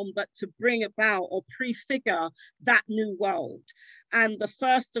down, but to bring about or prefigure that new world. And the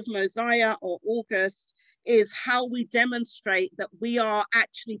 1st of Mosiah, or August, is how we demonstrate that we are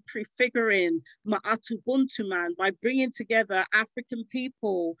actually prefiguring Ma'atu Buntuman by bringing together African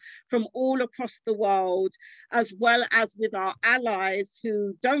people from all across the world, as well as with our allies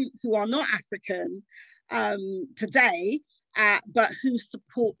who are not African today, but who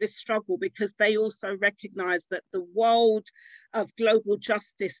support this struggle, because they also recognize that the world of global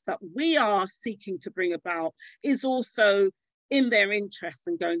justice that we are seeking to bring about is also in their interests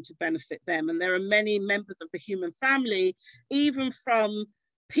and going to benefit them. And there are many members of the human family, even from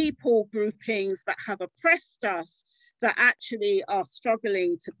people groupings that have oppressed us, that actually are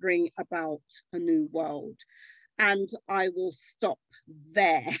struggling to bring about a new world. And I will stop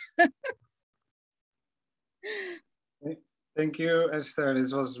there. Thank you, Esther.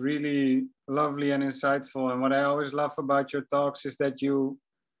 This was really lovely and insightful. And what I always love about your talks is that you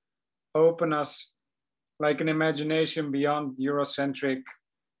open us like an imagination beyond Eurocentric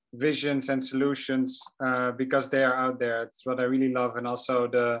visions and solutions, because they are out there. It's what I really love. And also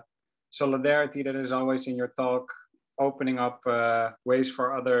the solidarity that is always in your talk, opening up ways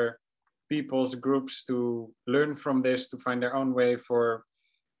for other people's groups to learn from this, to find their own way for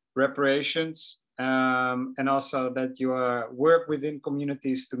reparations. And also that you work within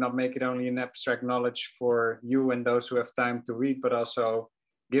communities to not make it only an abstract knowledge for you and those who have time to read, but also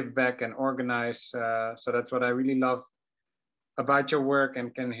give back and organize. So that's what I really love about your work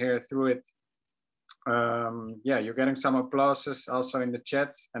and can hear through it. Yeah, you're getting some applauses also in the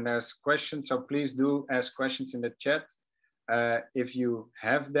chat, and there's questions. So please do ask questions in the chat if you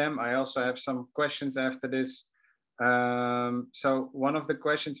have them. I also have some questions after this. So one of the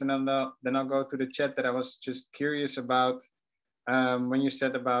questions, and then I'll go to the chat, that I was just curious about when you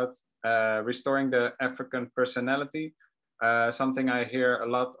said about restoring the African personality. Something I hear a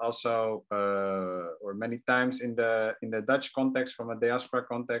lot also, or many times in the Dutch context, from a diaspora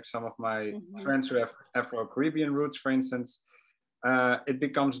context, some of my friends who have Afro-Caribbean roots, for instance, it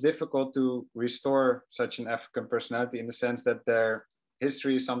becomes difficult to restore such an African personality, in the sense that their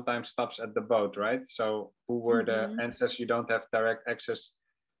history sometimes stops at the boat, right? So who were the ancestors? You don't have direct access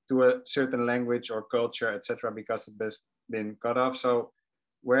to a certain language or culture, etc., because it has been cut off. So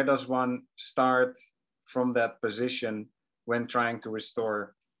where does one start from that position when trying to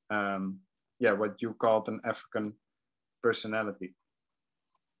restore what you called an African personality?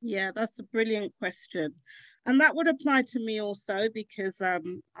 Yeah, that's a brilliant question. And that would apply to me also, because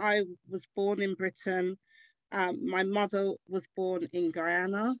I was born in Britain. My mother was born in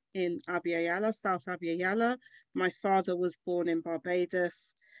Guyana, in Abiyala, South Abiyala. My father was born in Barbados.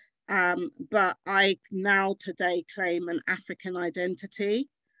 But I now today claim an African identity.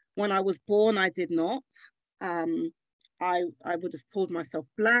 When I was born, I did not. I would have called myself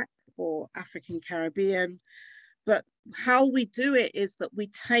Black or African Caribbean. But how we do it is that we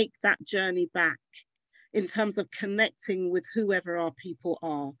take that journey back in terms of connecting with whoever our people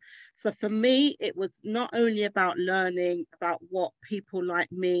are. So for me, it was not only about learning about what people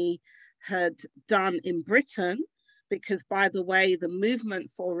like me had done in Britain, because by the way, the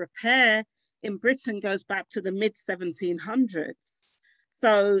movement for repair in Britain goes back to the mid 1700s.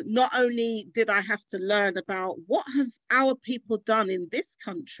 So not only did I have to learn about what have our people done in this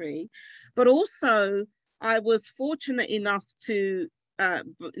country, but also I was fortunate enough to,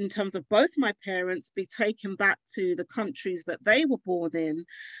 in terms of both my parents, be taken back to the countries that they were born in.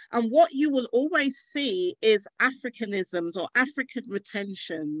 And what you will always see is Africanisms or African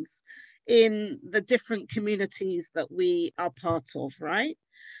retentions in the different communities that we are part of, right?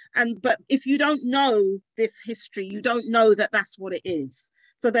 But if you don't know this history, you don't know that that's what it is.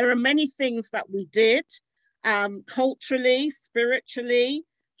 So there are many things that we did, culturally, spiritually,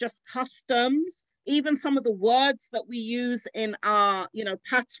 just customs, even some of the words that we use in our,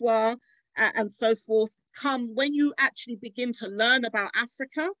 patois and so forth, when you actually begin to learn about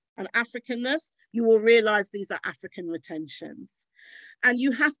Africa and Africanness, you will realize these are African retentions. And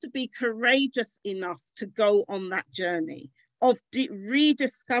you have to be courageous enough to go on that journey of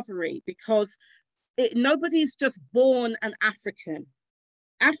rediscovery, because nobody's just born an African.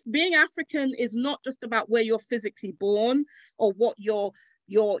 Being African is not just about where you're physically born or what your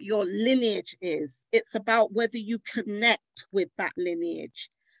lineage is. It's about whether you connect with that lineage.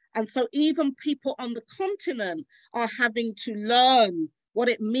 And so even people on the continent are having to learn what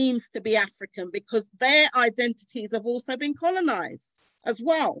it means to be African, because their identities have also been colonized as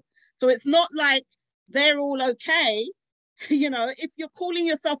well. So it's not like they're all okay. If you're calling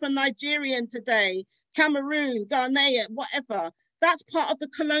yourself a Nigerian today, Cameroon, Ghanaian, whatever, that's part of the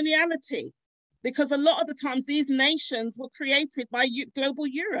coloniality, because a lot of the times these nations were created by global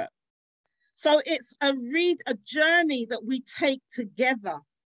Europe. So it's a journey that we take together,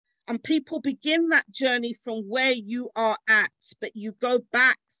 and people begin that journey from where you are at, but you go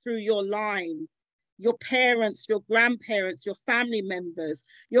back through your line, your parents, your grandparents, your family members,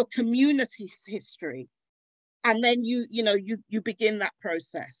 your community's history. And then you begin that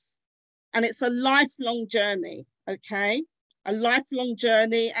process. And it's a lifelong journey, okay? A lifelong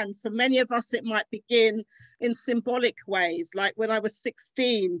journey. And for many of us, it might begin in symbolic ways, like when I was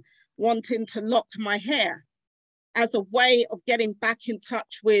 16, wanting to lock my hair as a way of getting back in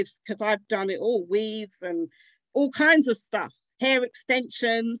touch with, because I've done it all, weaves and all kinds of stuff, hair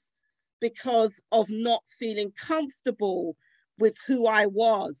extensions, because of not feeling comfortable with who I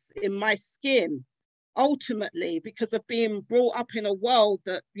was in my skin. Ultimately, because of being brought up in a world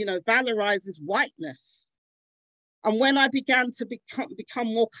that, valorizes whiteness. And when I began to become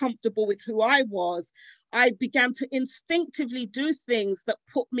more comfortable with who I was, I began to instinctively do things that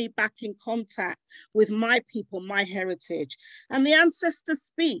put me back in contact with my people, my heritage. And the ancestors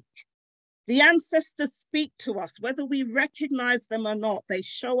speak. The ancestors speak to us, whether we recognize them or not. They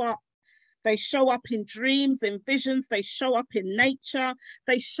show up. They show up in dreams, in visions, they show up in nature,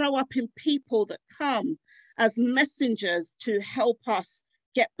 they show up in people that come as messengers to help us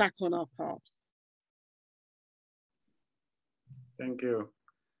get back on our path. Thank you.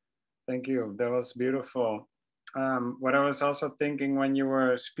 Thank you. That was beautiful. What I was also thinking when you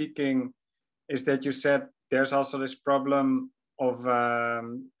were speaking is that you said there's also this problem of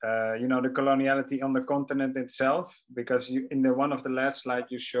the coloniality on the continent itself, because in one of the last slides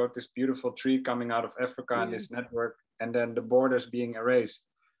you showed this beautiful tree coming out of Africa and this network, and then the borders being erased.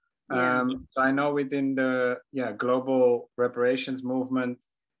 So I know within the global reparations movement,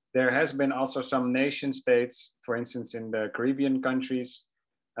 there has been also some nation states, for instance, in the Caribbean countries,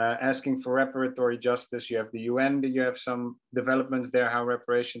 asking for reparatory justice. You have the UN, you have some developments there, how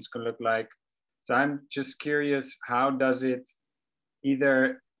reparations can look like. So I'm just curious, how does it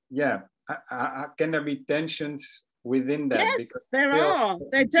can there be tensions within that? Yes, because there are.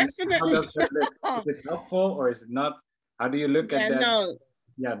 There definitely are. Is it helpful or is it not? How do you look at that? No.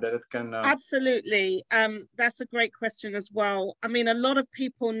 Yeah, that it can... Absolutely. That's a great question as well. I mean, a lot of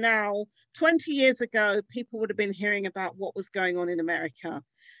people now, 20 years ago, people would have been hearing about what was going on in America.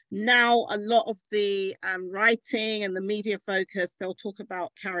 Now, a lot of the writing and the media focus, they'll talk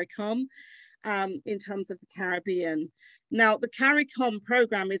about CARICOM in terms of the Caribbean. Now, the CARICOM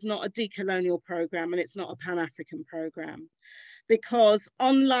program is not a decolonial program, and it's not a Pan-African program, because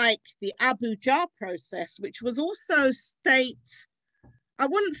unlike the Abuja process, which was also state, I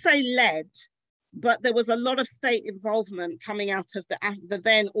wouldn't say led, but there was a lot of state involvement coming out of the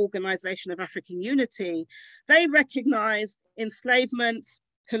then Organization of African Unity. They recognized enslavement,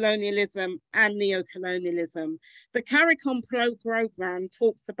 colonialism, and neo-colonialism. The CARICOM program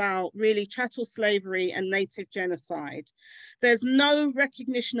talks about really chattel slavery and native genocide. There's no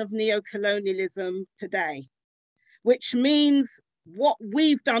recognition of neo-colonialism today, which means what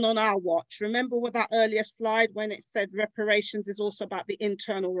we've done on our watch. Remember with that earlier slide when it said reparations is also about the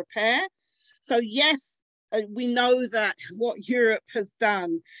internal repair? So yes, we know that what Europe has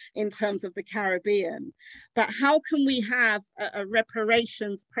done in terms of the Caribbean, but how can we have a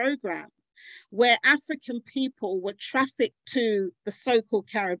reparations program where African people were trafficked to the so-called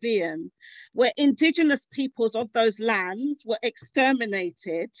Caribbean, where indigenous peoples of those lands were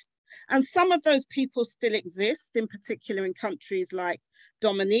exterminated, and some of those people still exist, in particular in countries like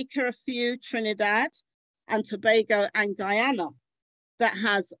Dominica, a few, Trinidad and Tobago and Guyana, that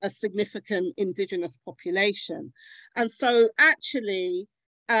has a significant indigenous population. And so actually,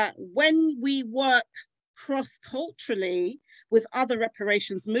 when we work cross-culturally with other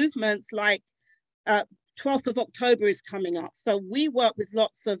reparations movements, like 12th of October is coming up. So we work with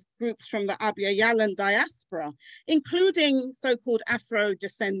lots of groups from the Abya-Yala diaspora, including so-called Afro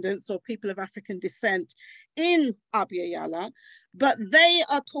descendants or people of African descent in Abya-Yala, but they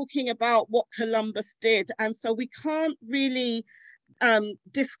are talking about what Columbus did. And so we can't really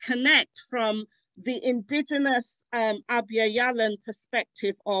disconnect from the indigenous Abya-Yalan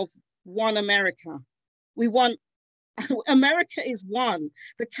perspective of one America. We want, America is one.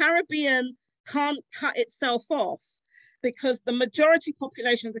 The Caribbean can't cut itself off because the majority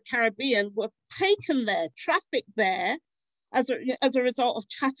population of the Caribbean were taken there, trafficked there as a result of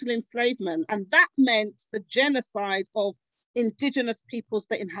chattel enslavement. And that meant the genocide of indigenous peoples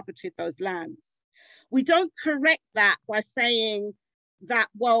that inhabited those lands. We don't correct that by saying that,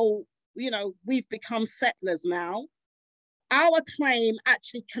 well, you know, we've become settlers now. Our claim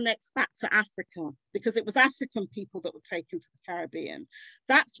actually connects back to Africa because it was African people that were taken to the Caribbean.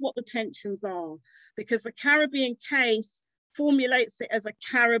 That's what the tensions are, because the Caribbean case formulates it as a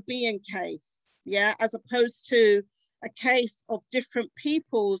Caribbean case, yeah, as opposed to a case of different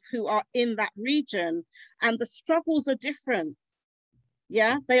peoples who are in that region, and the struggles are different.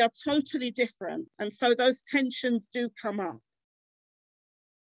 Yeah, they are totally different. And so those tensions do come up.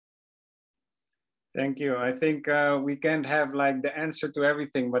 Thank you. I think we can't have like the answer to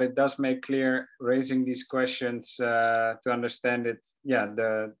everything, but it does make clear raising these questions to understand it. Yeah,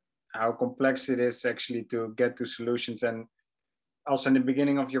 how complex it is actually to get to solutions. And also in the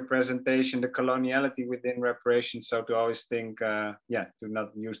beginning of your presentation, the coloniality within reparations. So to always think, yeah, to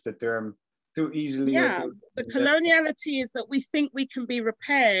not use the term too easily. Yeah, the coloniality is that we think we can be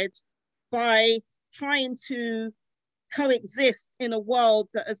repaired by trying to coexist in a world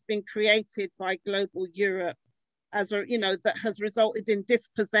that has been created by global Europe as a, you know, that has resulted in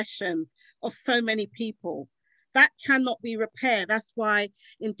dispossession of so many people. That cannot be repaired. That's why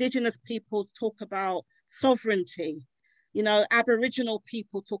indigenous peoples talk about sovereignty. You know, Aboriginal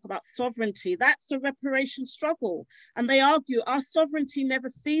people talk about sovereignty. That's a reparation struggle. And they argue our sovereignty never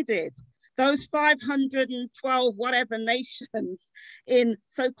ceded. Those 512 whatever nations in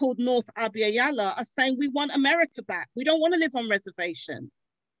so-called North Abya-Yala are saying we want America back. We don't want to live on reservations.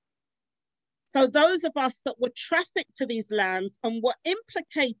 So those of us that were trafficked to these lands and were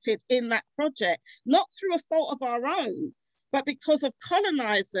implicated in that project, not through a fault of our own, but because of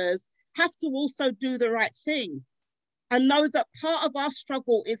colonizers, have to also do the right thing and know that part of our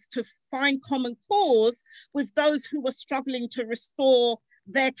struggle is to find common cause with those who were struggling to restore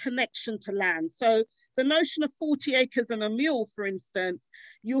their connection to land. So the notion of 40 acres and a mule, for instance,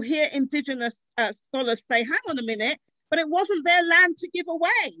 you hear indigenous scholars say, hang on a minute, but it wasn't their land to give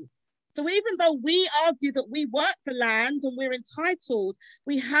away. So even though we argue that we work the land and we're entitled,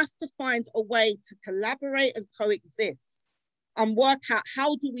 we have to find a way to collaborate and coexist and work out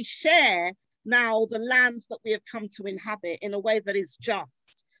how do we share now the lands that we have come to inhabit in a way that is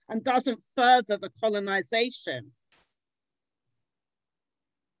just and doesn't further the colonization.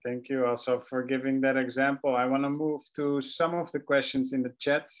 Thank you also for giving that example. I want to move to some of the questions in the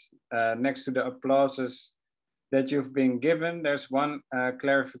chats next to the applauses that you've been given. There's one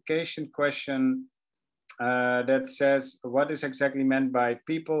clarification question that says, what is exactly meant by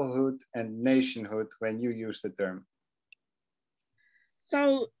peoplehood and nationhood when you use the term?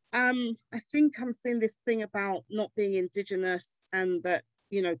 So I think I'm seeing this thing about not being indigenous and that,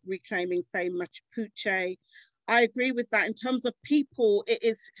 you know, reclaiming, say, Mapuche. I agree with that. In terms of people, it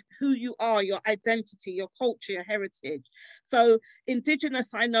is who you are, your identity, your culture, your heritage. So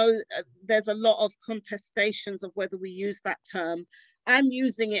indigenous, I know there's a lot of contestations of whether we use that term. I'm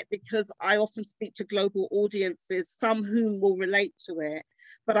using it because I often speak to global audiences, some whom will relate to it,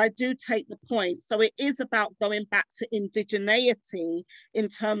 but I do take the point. So it is about going back to indigeneity in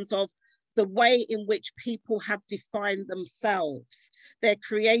terms of the way in which people have defined themselves, their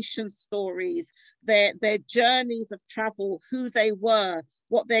creation stories, their journeys of travel, who they were,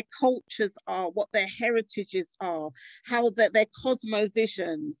 what their cultures are, what their heritages are, how their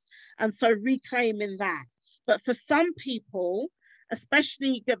cosmovisions, and so reclaiming that. But for some people,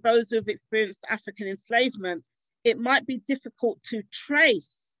 especially those who've experienced African enslavement, it might be difficult to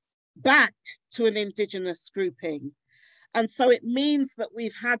trace back to an indigenous grouping. And so it means that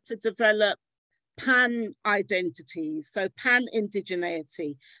we've had to develop pan-identities, so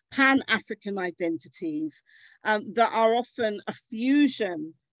pan-indigeneity, pan-African identities that are often a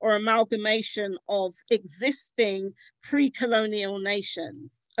fusion or amalgamation of existing pre-colonial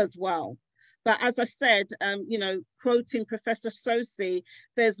nations as well. But as I said, you know, quoting Professor Xosei,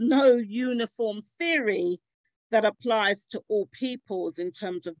 there's no uniform theory that applies to all peoples in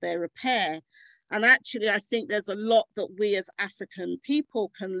terms of their repair. And actually, I think there's a lot that we as African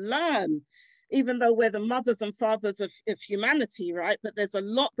people can learn, even though we're the mothers and fathers of humanity, right? But there's a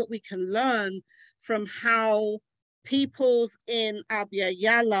lot that we can learn from how peoples in Abya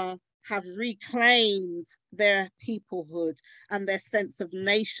Yala have reclaimed their peoplehood and their sense of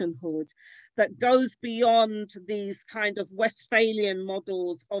nationhood that goes beyond these kind of Westphalian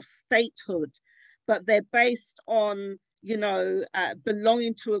models of statehood, but they're based on, you know,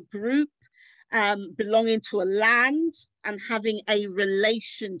 belonging to a group, belonging to a land, and having a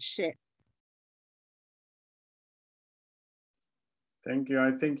relationship. Thank you.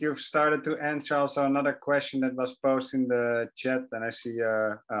 I think you've started to answer also another question that was posted in the chat, and I see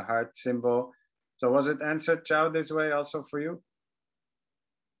a heart symbol. So was it answered, Chow, this way also for you?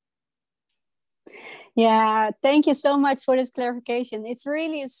 Yeah, thank you so much for this clarification. It's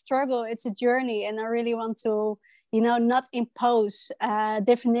really a struggle, it's a journey, and I really want to, you know, not impose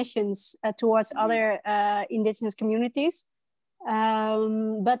definitions towards other indigenous communities.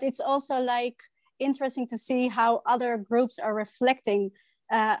 But it's also like interesting to see how other groups are reflecting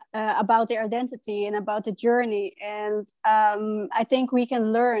about their identity and about the journey. And I think we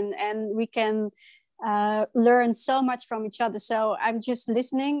can learn, and we can learn so much from each other. So I'm just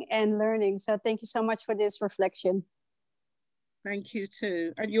listening and learning. So thank you so much for this reflection. Thank you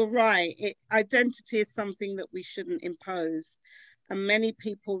too. And you're right, identity is something that we shouldn't impose. And many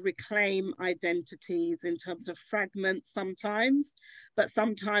people reclaim identities in terms of fragments sometimes, but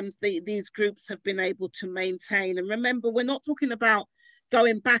sometimes these groups have been able to maintain. And remember, we're not talking about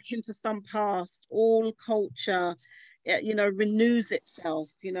going back into some past. All culture, you know, renews itself,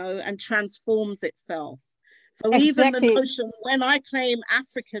 you know, and transforms itself. So Exactly. Even the notion, when I claim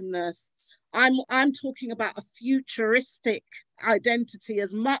Africanness, I'm talking about a futuristic identity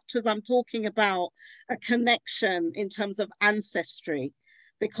as much as I'm talking about a connection in terms of ancestry,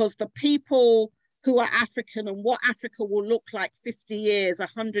 because the people who are African and what Africa will look like 50 years,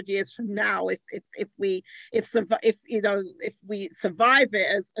 100 years from now, if we survive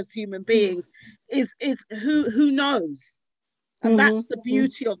it as human beings, is who knows? And that's the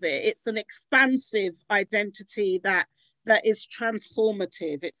beauty of it. It's an expansive identity that is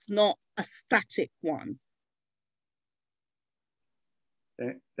transformative. It's not a static one.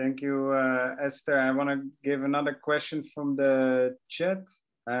 Thank you, Esther. I want to give another question from the chat.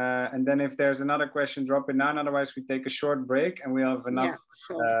 And then if there's another question, drop it down. Otherwise, we take a short break and we have enough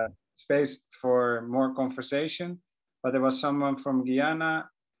space for more conversation. But there was someone from Guyana,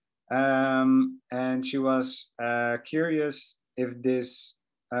 and she was curious if this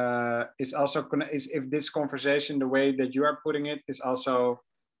is also if this conversation, the way that you are putting it, is also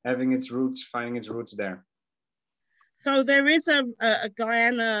having its roots, finding its roots there. So there is a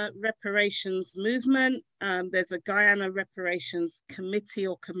Guyana reparations movement. There's a Guyana reparations committee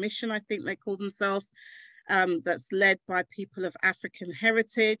or commission, I think they call themselves, that's led by people of African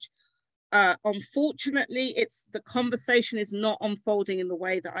heritage. Unfortunately, the conversation is not unfolding in the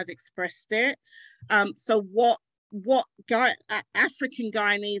way that I've expressed it. So what African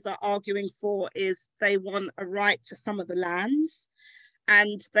Guyanese are arguing for is they want a right to some of the lands.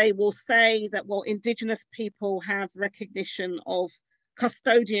 And they will say that, well, indigenous people have recognition of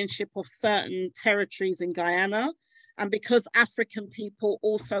custodianship of certain territories in Guyana. And because African people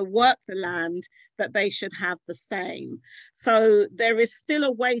also work the land, that they should have the same. So there is still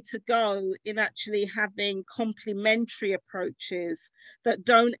a way to go in actually having complementary approaches that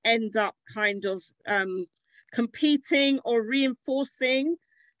don't end up kind of competing or reinforcing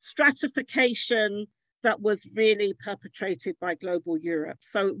stratification that was really perpetrated by global Europe.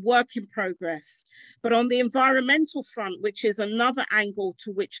 So work in progress. But on the environmental front, which is another angle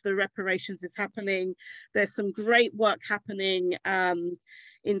to which the reparations is happening, there's some great work happening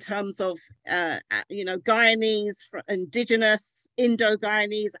in terms of, Guyanese, indigenous,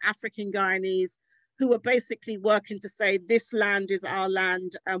 Indo-Guyanese, African Guyanese, who are basically working to say this land is our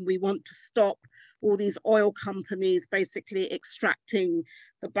land and we want to stop all these oil companies basically extracting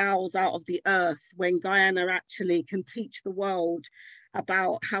the bowels out of the earth, when Guyana actually can teach the world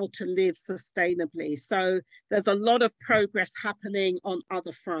about how to live sustainably. So there's a lot of progress happening on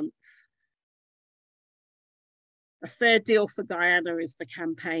other fronts. A Fair Deal for Guyana is the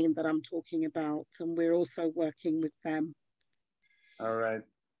campaign that I'm talking about, and we're also working with them. All right,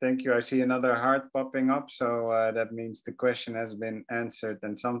 thank you. I see another heart popping up, so that means the question has been answered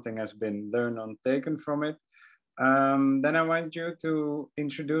and something has been learned and taken from it. Then I want you to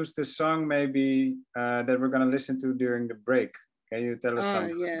introduce the song maybe that we're going to listen to during the break. Can you tell us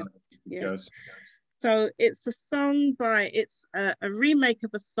something? Yes. So it's a song it's a remake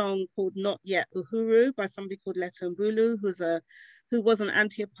of a song called Not Yet Uhuru by somebody called Leto Mbulu, who was an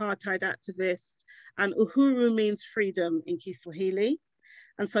anti-apartheid activist. And Uhuru means freedom in Kiswahili.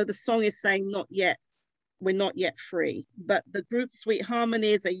 And so the song is saying not yet, we're not yet free. But the group Sweet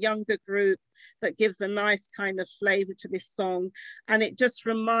Harmony is a younger group that gives a nice kind of flavor to this song. And it just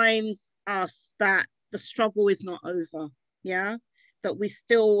reminds us that the struggle is not over, yeah? That we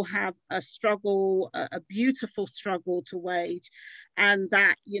still have a struggle, a beautiful struggle to wage. And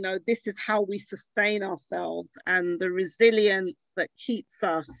that, you know, this is how we sustain ourselves, and the resilience that keeps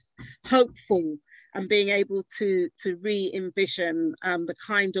us hopeful and being able to re-envision the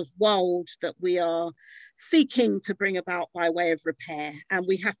kind of world that we are seeking to bring about by way of repair. And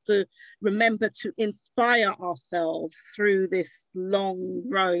we have to remember to inspire ourselves through this long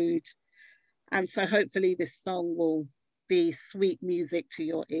road. And so hopefully this song will be sweet music to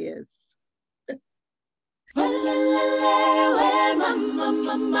your ears.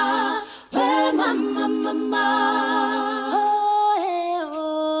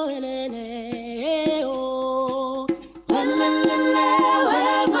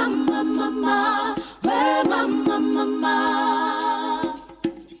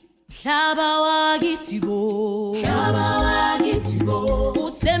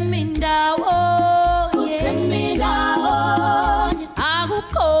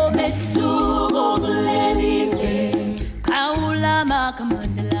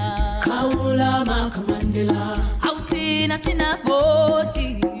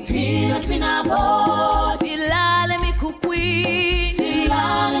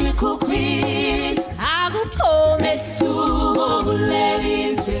 Silale mi kukwin akukome suko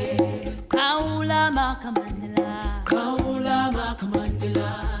kulelizwe kaula makamandela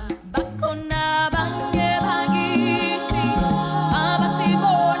bakona bange bagiti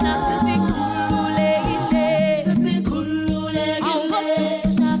abasibona sesikhululekile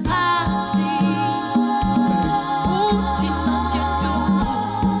awukutusha phansi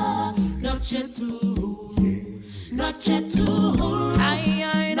uthi not yet too ay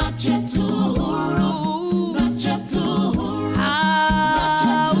not yet too not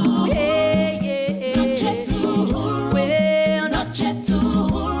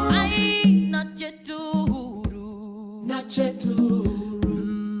yet too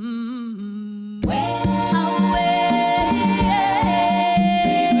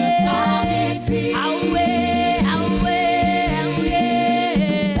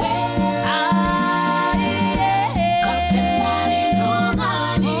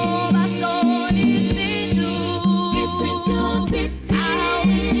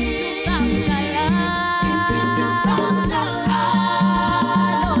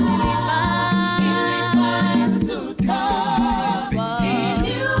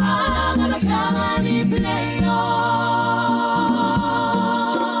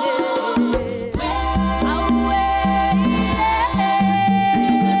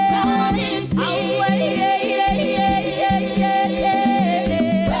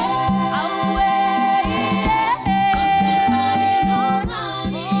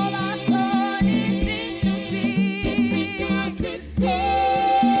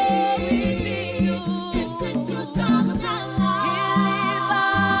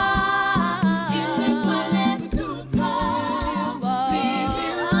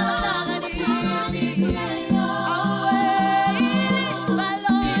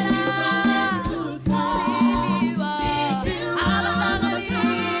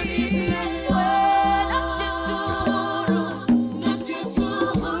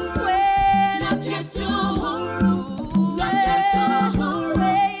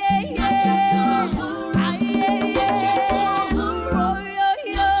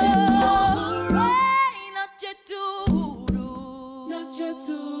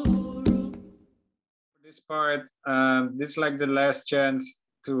This is like the last chance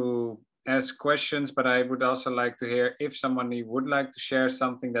to ask questions, but I would also like to hear if somebody would like to share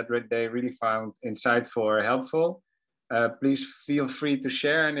something that they really found insightful or helpful. Please feel free to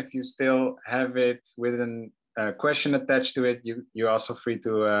share, and if you still have it with a question attached to it, you're also free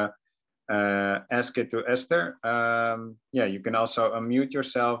to ask it to Esther. Yeah, you can also unmute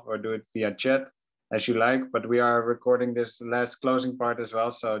yourself or do it via chat as you like, but we are recording this last closing part as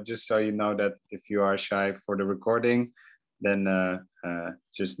well. So just so you know that if you are shy for the recording, then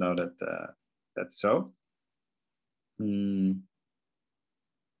just know that that's so.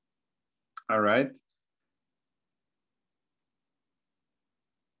 All right.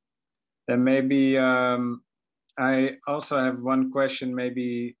 Then maybe I also have one question,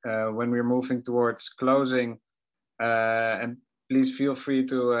 maybe when we're moving towards closing, and please feel free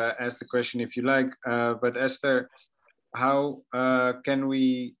to ask the question if you like. But Esther, how can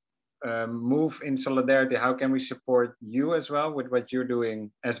we move in solidarity? How can we support you as well with what you're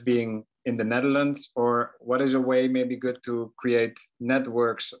doing as being in the Netherlands? Or what is a way maybe good to create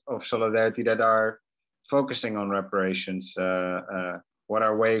networks of solidarity that are focusing on reparations? What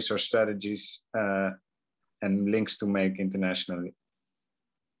are ways or strategies and links to make internationally?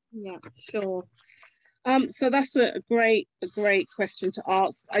 Yeah, sure. So that's a great question to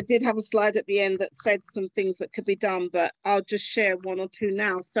ask. I did have a slide at the end that said some things that could be done, but I'll just share one or two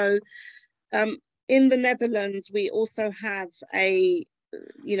now. So in the Netherlands, we also have a,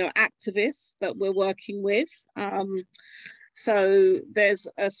 activists that we're working with. So there's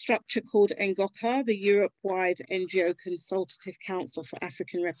a structure called NGOCA, the Europe-wide NGO Consultative Council for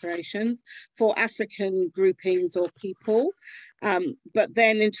African Reparations, for African groupings or people. But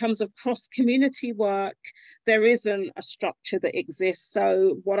then in terms of cross-community work, there isn't a structure that exists.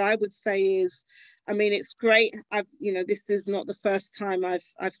 So what I would say is, I mean, it's great. This is not the first time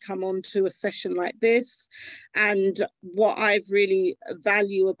I've come on to a session like this. And what I really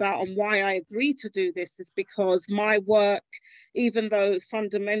value about and why I agree to do this is because my work, even though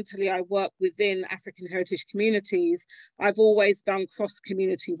fundamentally I work within African heritage communities, I've always done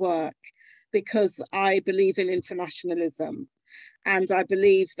cross-community work because I believe in internationalism. And I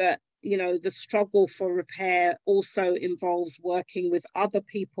believe that the struggle for repair also involves working with other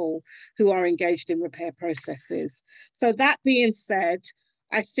people who are engaged in repair processes. So that being said,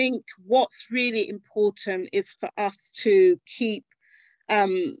 I think what's really important is for us to keep,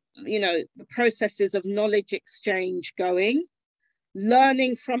 the processes of knowledge exchange going,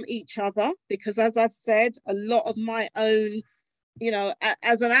 learning from each other, because as I've said, a lot of my own,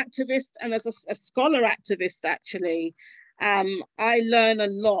 as an activist and as a scholar activist, actually, I learn a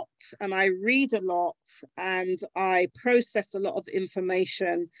lot and I read a lot and I process a lot of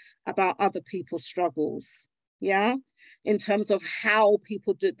information about other people's struggles, in terms of how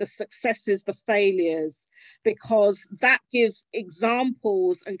people do the successes, the failures, because that gives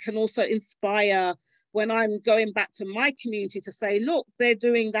examples and can also inspire when I'm going back to my community to say, look, they're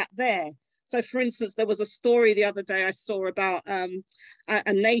doing that there. So for instance, there was a story the other day I saw about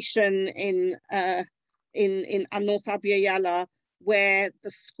a nation in North Abiyala, where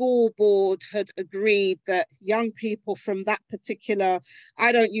the school board had agreed that young people from that particular,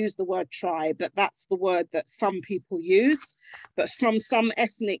 I don't use the word tribe, but that's the word that some people use, but from some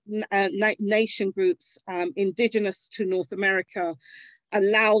ethnic nation groups indigenous to North America,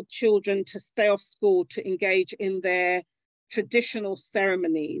 allowed children to stay off school to engage in their traditional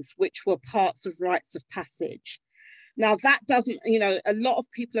ceremonies, which were parts of rites of passage. Now that doesn't, a lot of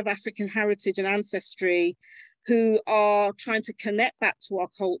people of African heritage and ancestry who are trying to connect back to our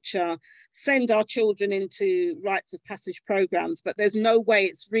culture, send our children into rites of passage programs, but there's no way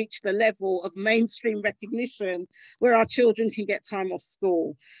it's reached the level of mainstream recognition where our children can get time off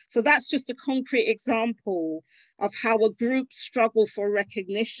school. So that's just a concrete example of how a group struggle for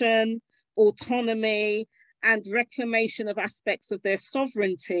recognition, autonomy, and reclamation of aspects of their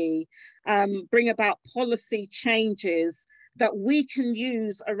sovereignty bring about policy changes that we can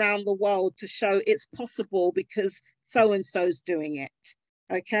use around the world to show it's possible because so-and-so's doing it,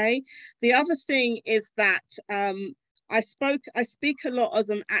 okay? The other thing is that I speak a lot as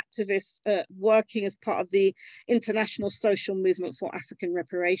an activist working as part of the International Social Movement for African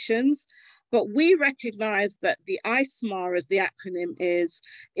Reparations, but we recognize that the ISMA, as the acronym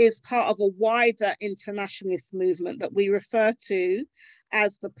is part of a wider internationalist movement that we refer to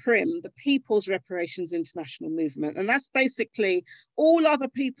as the PRIM, the People's Reparations International Movement. And that's basically all other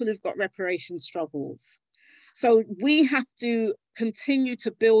people who've got reparation struggles. So we have to continue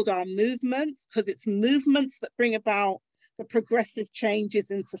to build our movements because it's movements that bring about the progressive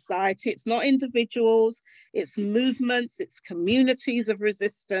changes in society. It's not individuals, it's movements, it's communities of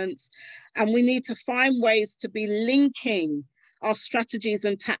resistance. And we need to find ways to be linking our strategies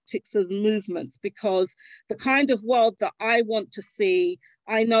and tactics as movements, because the kind of world that I want to see,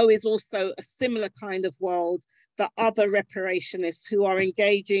 I know is also a similar kind of world the other reparationists who are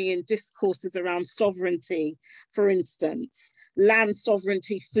engaging in discourses around sovereignty, for instance, land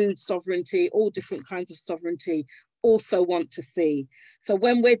sovereignty, food sovereignty, all different kinds of sovereignty, also want to see. So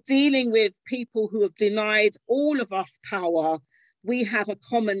when we're dealing with people who have denied all of us power, we have a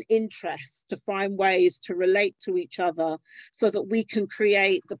common interest to find ways to relate to each other so that we can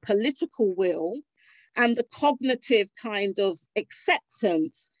create the political will and the cognitive kind of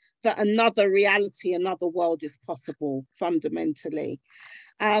acceptance that another reality, another world is possible fundamentally.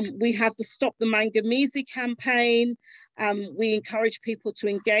 We have the Stop the Manganese campaign. We encourage people to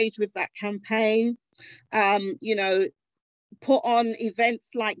engage with that campaign. You know, put on events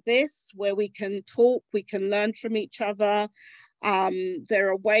like this where we can talk, we can learn from each other. There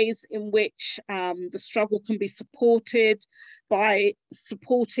are ways in which the struggle can be supported by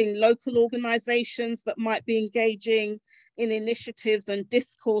supporting local organizations that might be engaging in initiatives and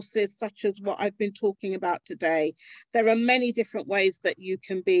discourses such as what I've been talking about today. There are many different ways that you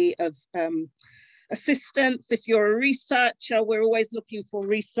can be of assistance. If you're a researcher, we're always looking for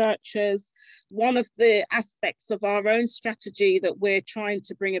researchers. One of the aspects of our own strategy that we're trying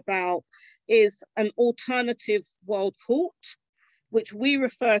to bring about is an alternative world court, which we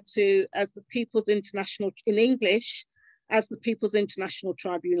refer to as the People's International, in English, as the People's International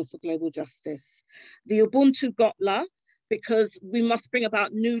Tribunal for Global Justice. The Ubuntu Gotla, because we must bring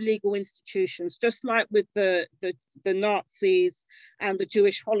about new legal institutions, just like with the Nazis and the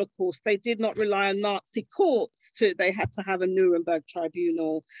Jewish Holocaust. They did not rely on Nazi courts, they had to have a Nuremberg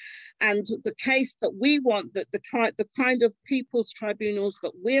tribunal. And the case that we want, that the kind of people's tribunals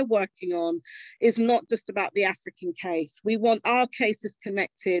that we're working on is not just about the African case. We want our cases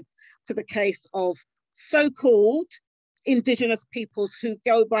connected to the case of so-called indigenous peoples who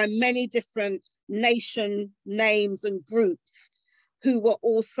go by many different nation names and groups who were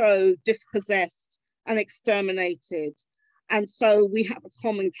also dispossessed and exterminated. And so we have a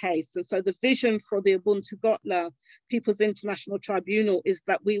common case. And so the vision for the Ubuntu Gotla People's International Tribunal is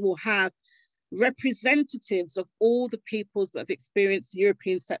that we will have representatives of all the peoples that have experienced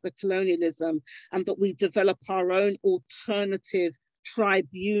European settler colonialism, and that we develop our own alternative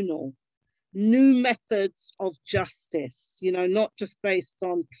tribunal, new methods of justice, you know, not just based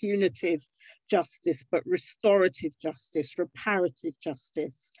on punitive justice, but restorative justice, reparative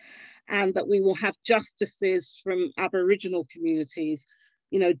justice, and that we will have justices from Aboriginal communities,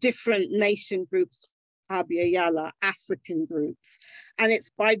 you know, different nation groups, Abiyala, African groups. And it's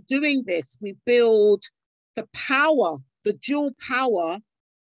by doing this, we build the power, the dual power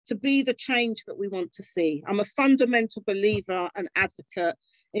to be the change that we want to see. I'm a fundamental believer and advocate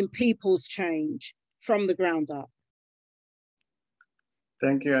in people's change from the ground up.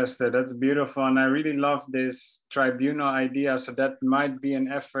 Thank you, Esther. That's beautiful. And I really love this tribunal idea. So that might be an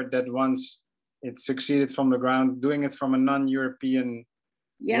effort that once it succeeded from the ground, doing it from a non-European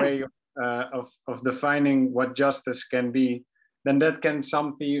way of defining what justice can be, then that can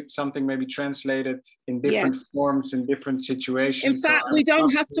something maybe translated in different forms, in different situations. In fact, we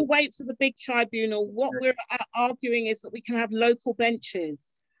don't have to wait for the big tribunal. What we're arguing is that we can have local benches.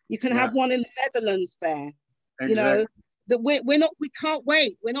 You can have one in the Netherlands there. Exactly. You know, that we can't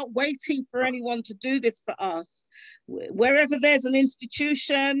wait. We're not waiting for anyone to do this for us. Wherever there's an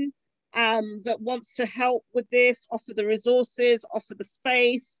institution that wants to help with this, offer the resources, offer the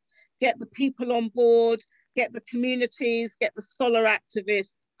space, get the people on board, get the communities, get the scholar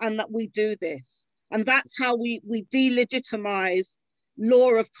activists, and that we do this. And that's how we delegitimize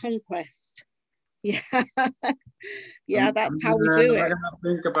law of conquest. Yeah, that's how we do it. I'm gonna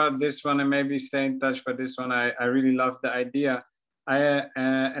think about this one and maybe stay in touch. But this one, I really love the idea.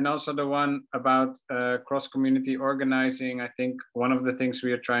 And also the one about cross-community organizing. I think one of the things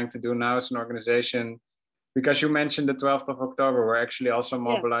we are trying to do now as an organization, because you mentioned the 12th of October, we're actually also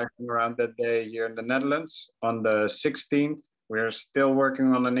mobilizing around that day here in the Netherlands. On the 16th, we're still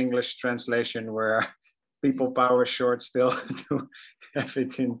working on an English translation where people power short still to have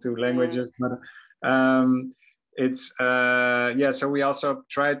it in 2 languages. But so we also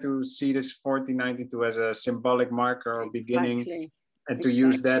try to see this 1492 as a symbolic marker or beginning, and to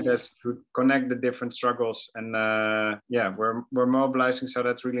use that as to connect the different struggles. And we're mobilizing, so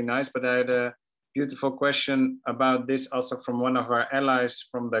that's really nice. But I had a beautiful question about this also from one of our allies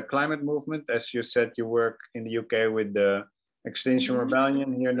from the climate movement. As you said, you work in the UK with the Extinction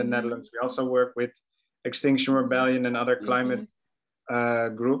Rebellion. Here in the Netherlands, we also work with Extinction Rebellion and other climate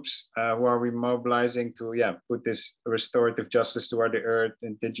groups who are we mobilizing to put this restorative justice toward the earth,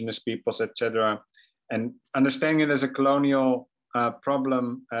 indigenous peoples, etc., and understanding it as a colonial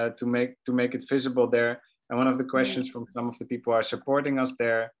problem to make it visible there. And one of the questions from some of the people who are supporting us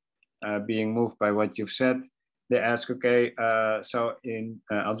there, being moved by what you've said, they ask, okay,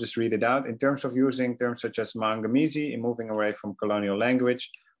 I'll just read it out. In terms of using terms such as Mangamizi in moving away from colonial language,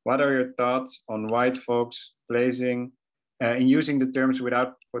 what are your thoughts on white folks in using the terms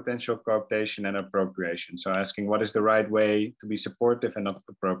without potential cooptation and appropriation? So asking what is the right way to be supportive and not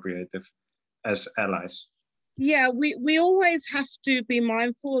appropriative as allies? Yeah, we always have to be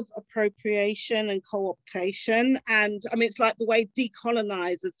mindful of appropriation and co-optation. And I mean, it's like the way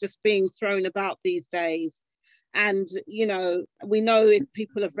decolonize is just being thrown about these days. And, you know, we know if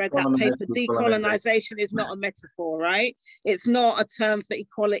people have read that paper, decolonization is not a metaphor, right? It's not a term for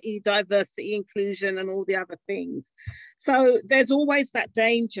equality, diversity, inclusion, and all the other things. So there's always that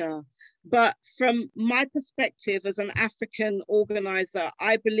danger. But from my perspective as an African organizer,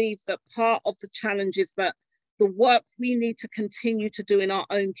 I believe that part of the challenge is that the work we need to continue to do in our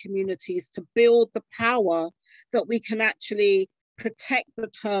own communities to build the power that we can actually protect the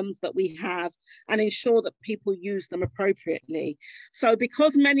terms that we have and ensure that people use them appropriately. So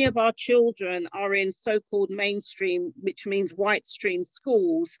because many of our children are in so-called mainstream, which means white stream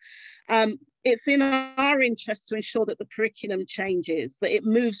schools, it's in our interest to ensure that the curriculum changes, that it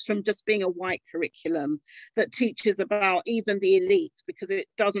moves from just being a white curriculum that teaches about even the elites, because it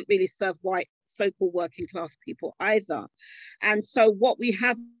doesn't really serve white so-called working class people either. And so what we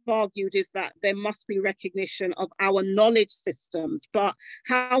have argued is that there must be recognition of our knowledge systems, but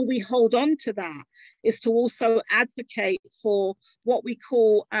how we hold on to that is to also advocate for what we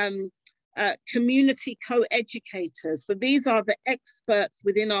call community co-educators. So these are the experts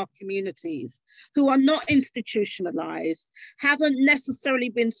within our communities who are not institutionalized, haven't necessarily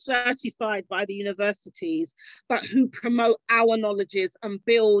been certified by the universities, but who promote our knowledges and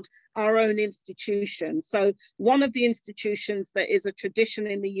build our own institutions. So one of the institutions that is a tradition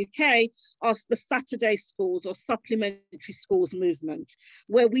in the UK are the Saturday schools or supplementary schools movement,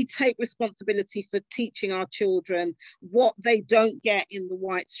 where we take responsibility for teaching our children what they don't get in the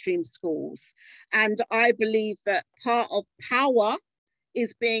white stream schools. And I believe that part of power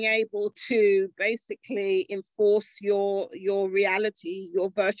is being able to basically enforce your reality, your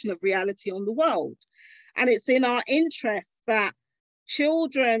version of reality on the world. And it's in our interest that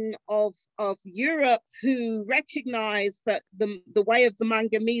children of Europe who recognize that the way of the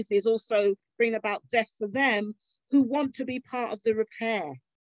Mangamizi is also bring about death for them, who want to be part of the repair,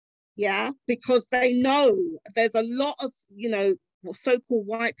 yeah, because they know there's a lot of, you know, so-called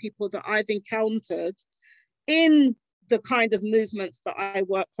white people that I've encountered in the kind of movements that I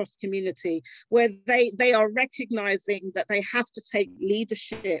work cross community, where they are recognizing that they have to take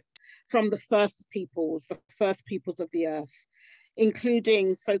leadership from the first peoples of the earth,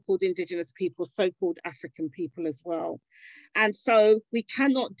 including so-called indigenous people, so-called African people as well. And so we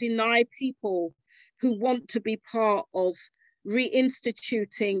cannot deny people who want to be part of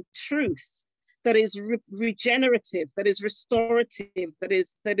reinstituting truth that is regenerative, that is restorative, that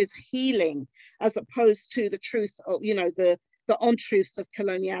is healing, as opposed to the truth of, you know, the untruths of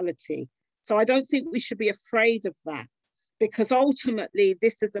coloniality. So I don't think we should be afraid of that, because ultimately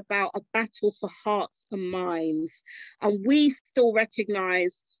this is about a battle for hearts and minds. And we still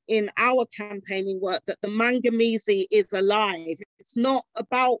recognize in our campaigning work that the Mangamizi is alive. It's not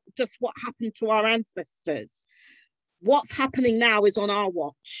about just what happened to our ancestors. What's happening now is on our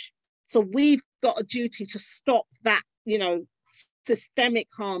watch. So we've got a duty to stop that, you know, systemic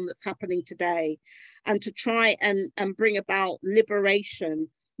harm that's happening today, and to try and bring about liberation,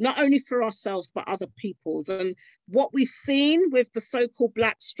 not only for ourselves, but other peoples. And what we've seen with the so-called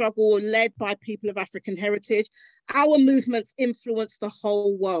Black struggle led by people of African heritage, our movements influence the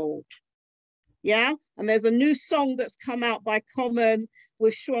whole world. Yeah, and there's a new song that's come out by Common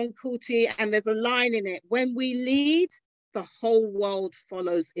with Sean Kuti, and there's a line in it: when we lead, the whole world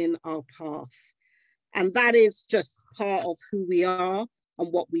follows in our path. And that is just part of who we are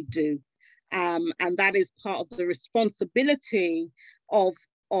and what we do. And that is part of the responsibility of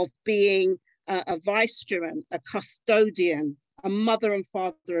being a vicegerent, a custodian, a mother and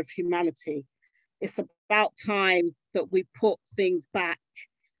father of humanity. It's about time that we put things back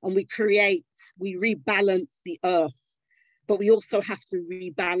and we rebalance the earth, but we also have to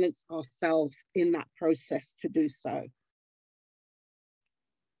rebalance ourselves in that process to do so.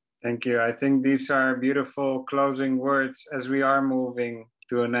 Thank you. I think these are beautiful closing words as we are moving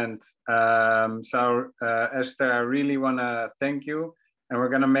to an end. Esther, I really want to thank you. And we're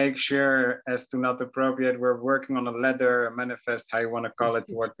going to make sure, as to not appropriate, we're working on a letter, a manifest, how you want to call it,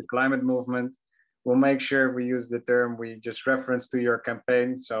 towards the climate movement. We'll make sure we use the term we just referenced to your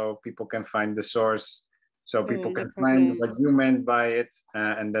campaign, so people can find the source, so people can find what you meant by it.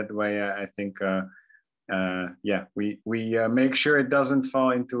 And that way, I think yeah, we make sure it doesn't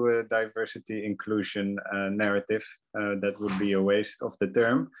fall into a diversity inclusion narrative. That would be a waste of the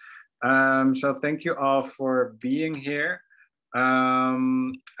term. So thank you all for being here.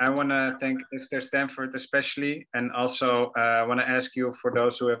 I want to thank Esther Stanford especially, and also I want to ask you, for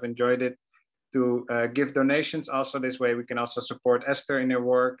those who have enjoyed it, to give donations also. This way we can also support Esther in her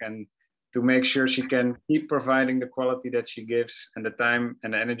work, and to make sure she can keep providing the quality that she gives and the time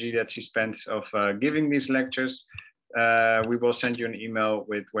and the energy that she spends of giving these lectures. We will send you an email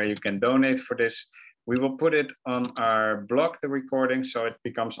with where you can donate for this. We will put it on our blog, the recording, so it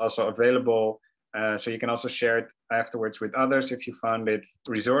becomes also available. So you can also share it afterwards with others if you found it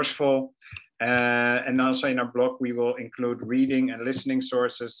resourceful. And also in our blog, we will include reading and listening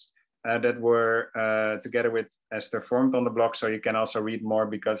sources that were together with Esther formed on the blog. So you can also read more,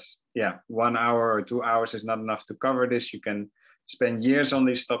 because yeah, 1 hour or 2 hours is not enough to cover this. You can spend years on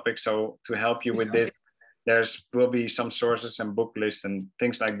these topics. So to help you with this, will be some sources and book lists and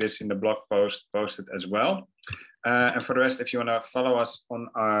things like this in the blog post posted as well. And for the rest, if you want to follow us on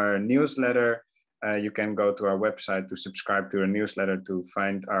our newsletter, you can go to our website to subscribe to our newsletter to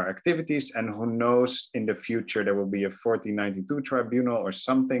find our activities. And who knows, in the future, there will be a 1492 tribunal or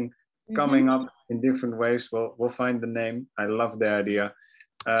something coming up in different ways. We'll find the name. I love the idea.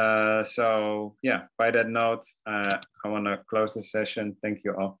 So yeah, by that note, I want to close the session. Thank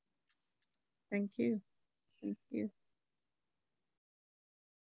you all. Thank you. Thank you.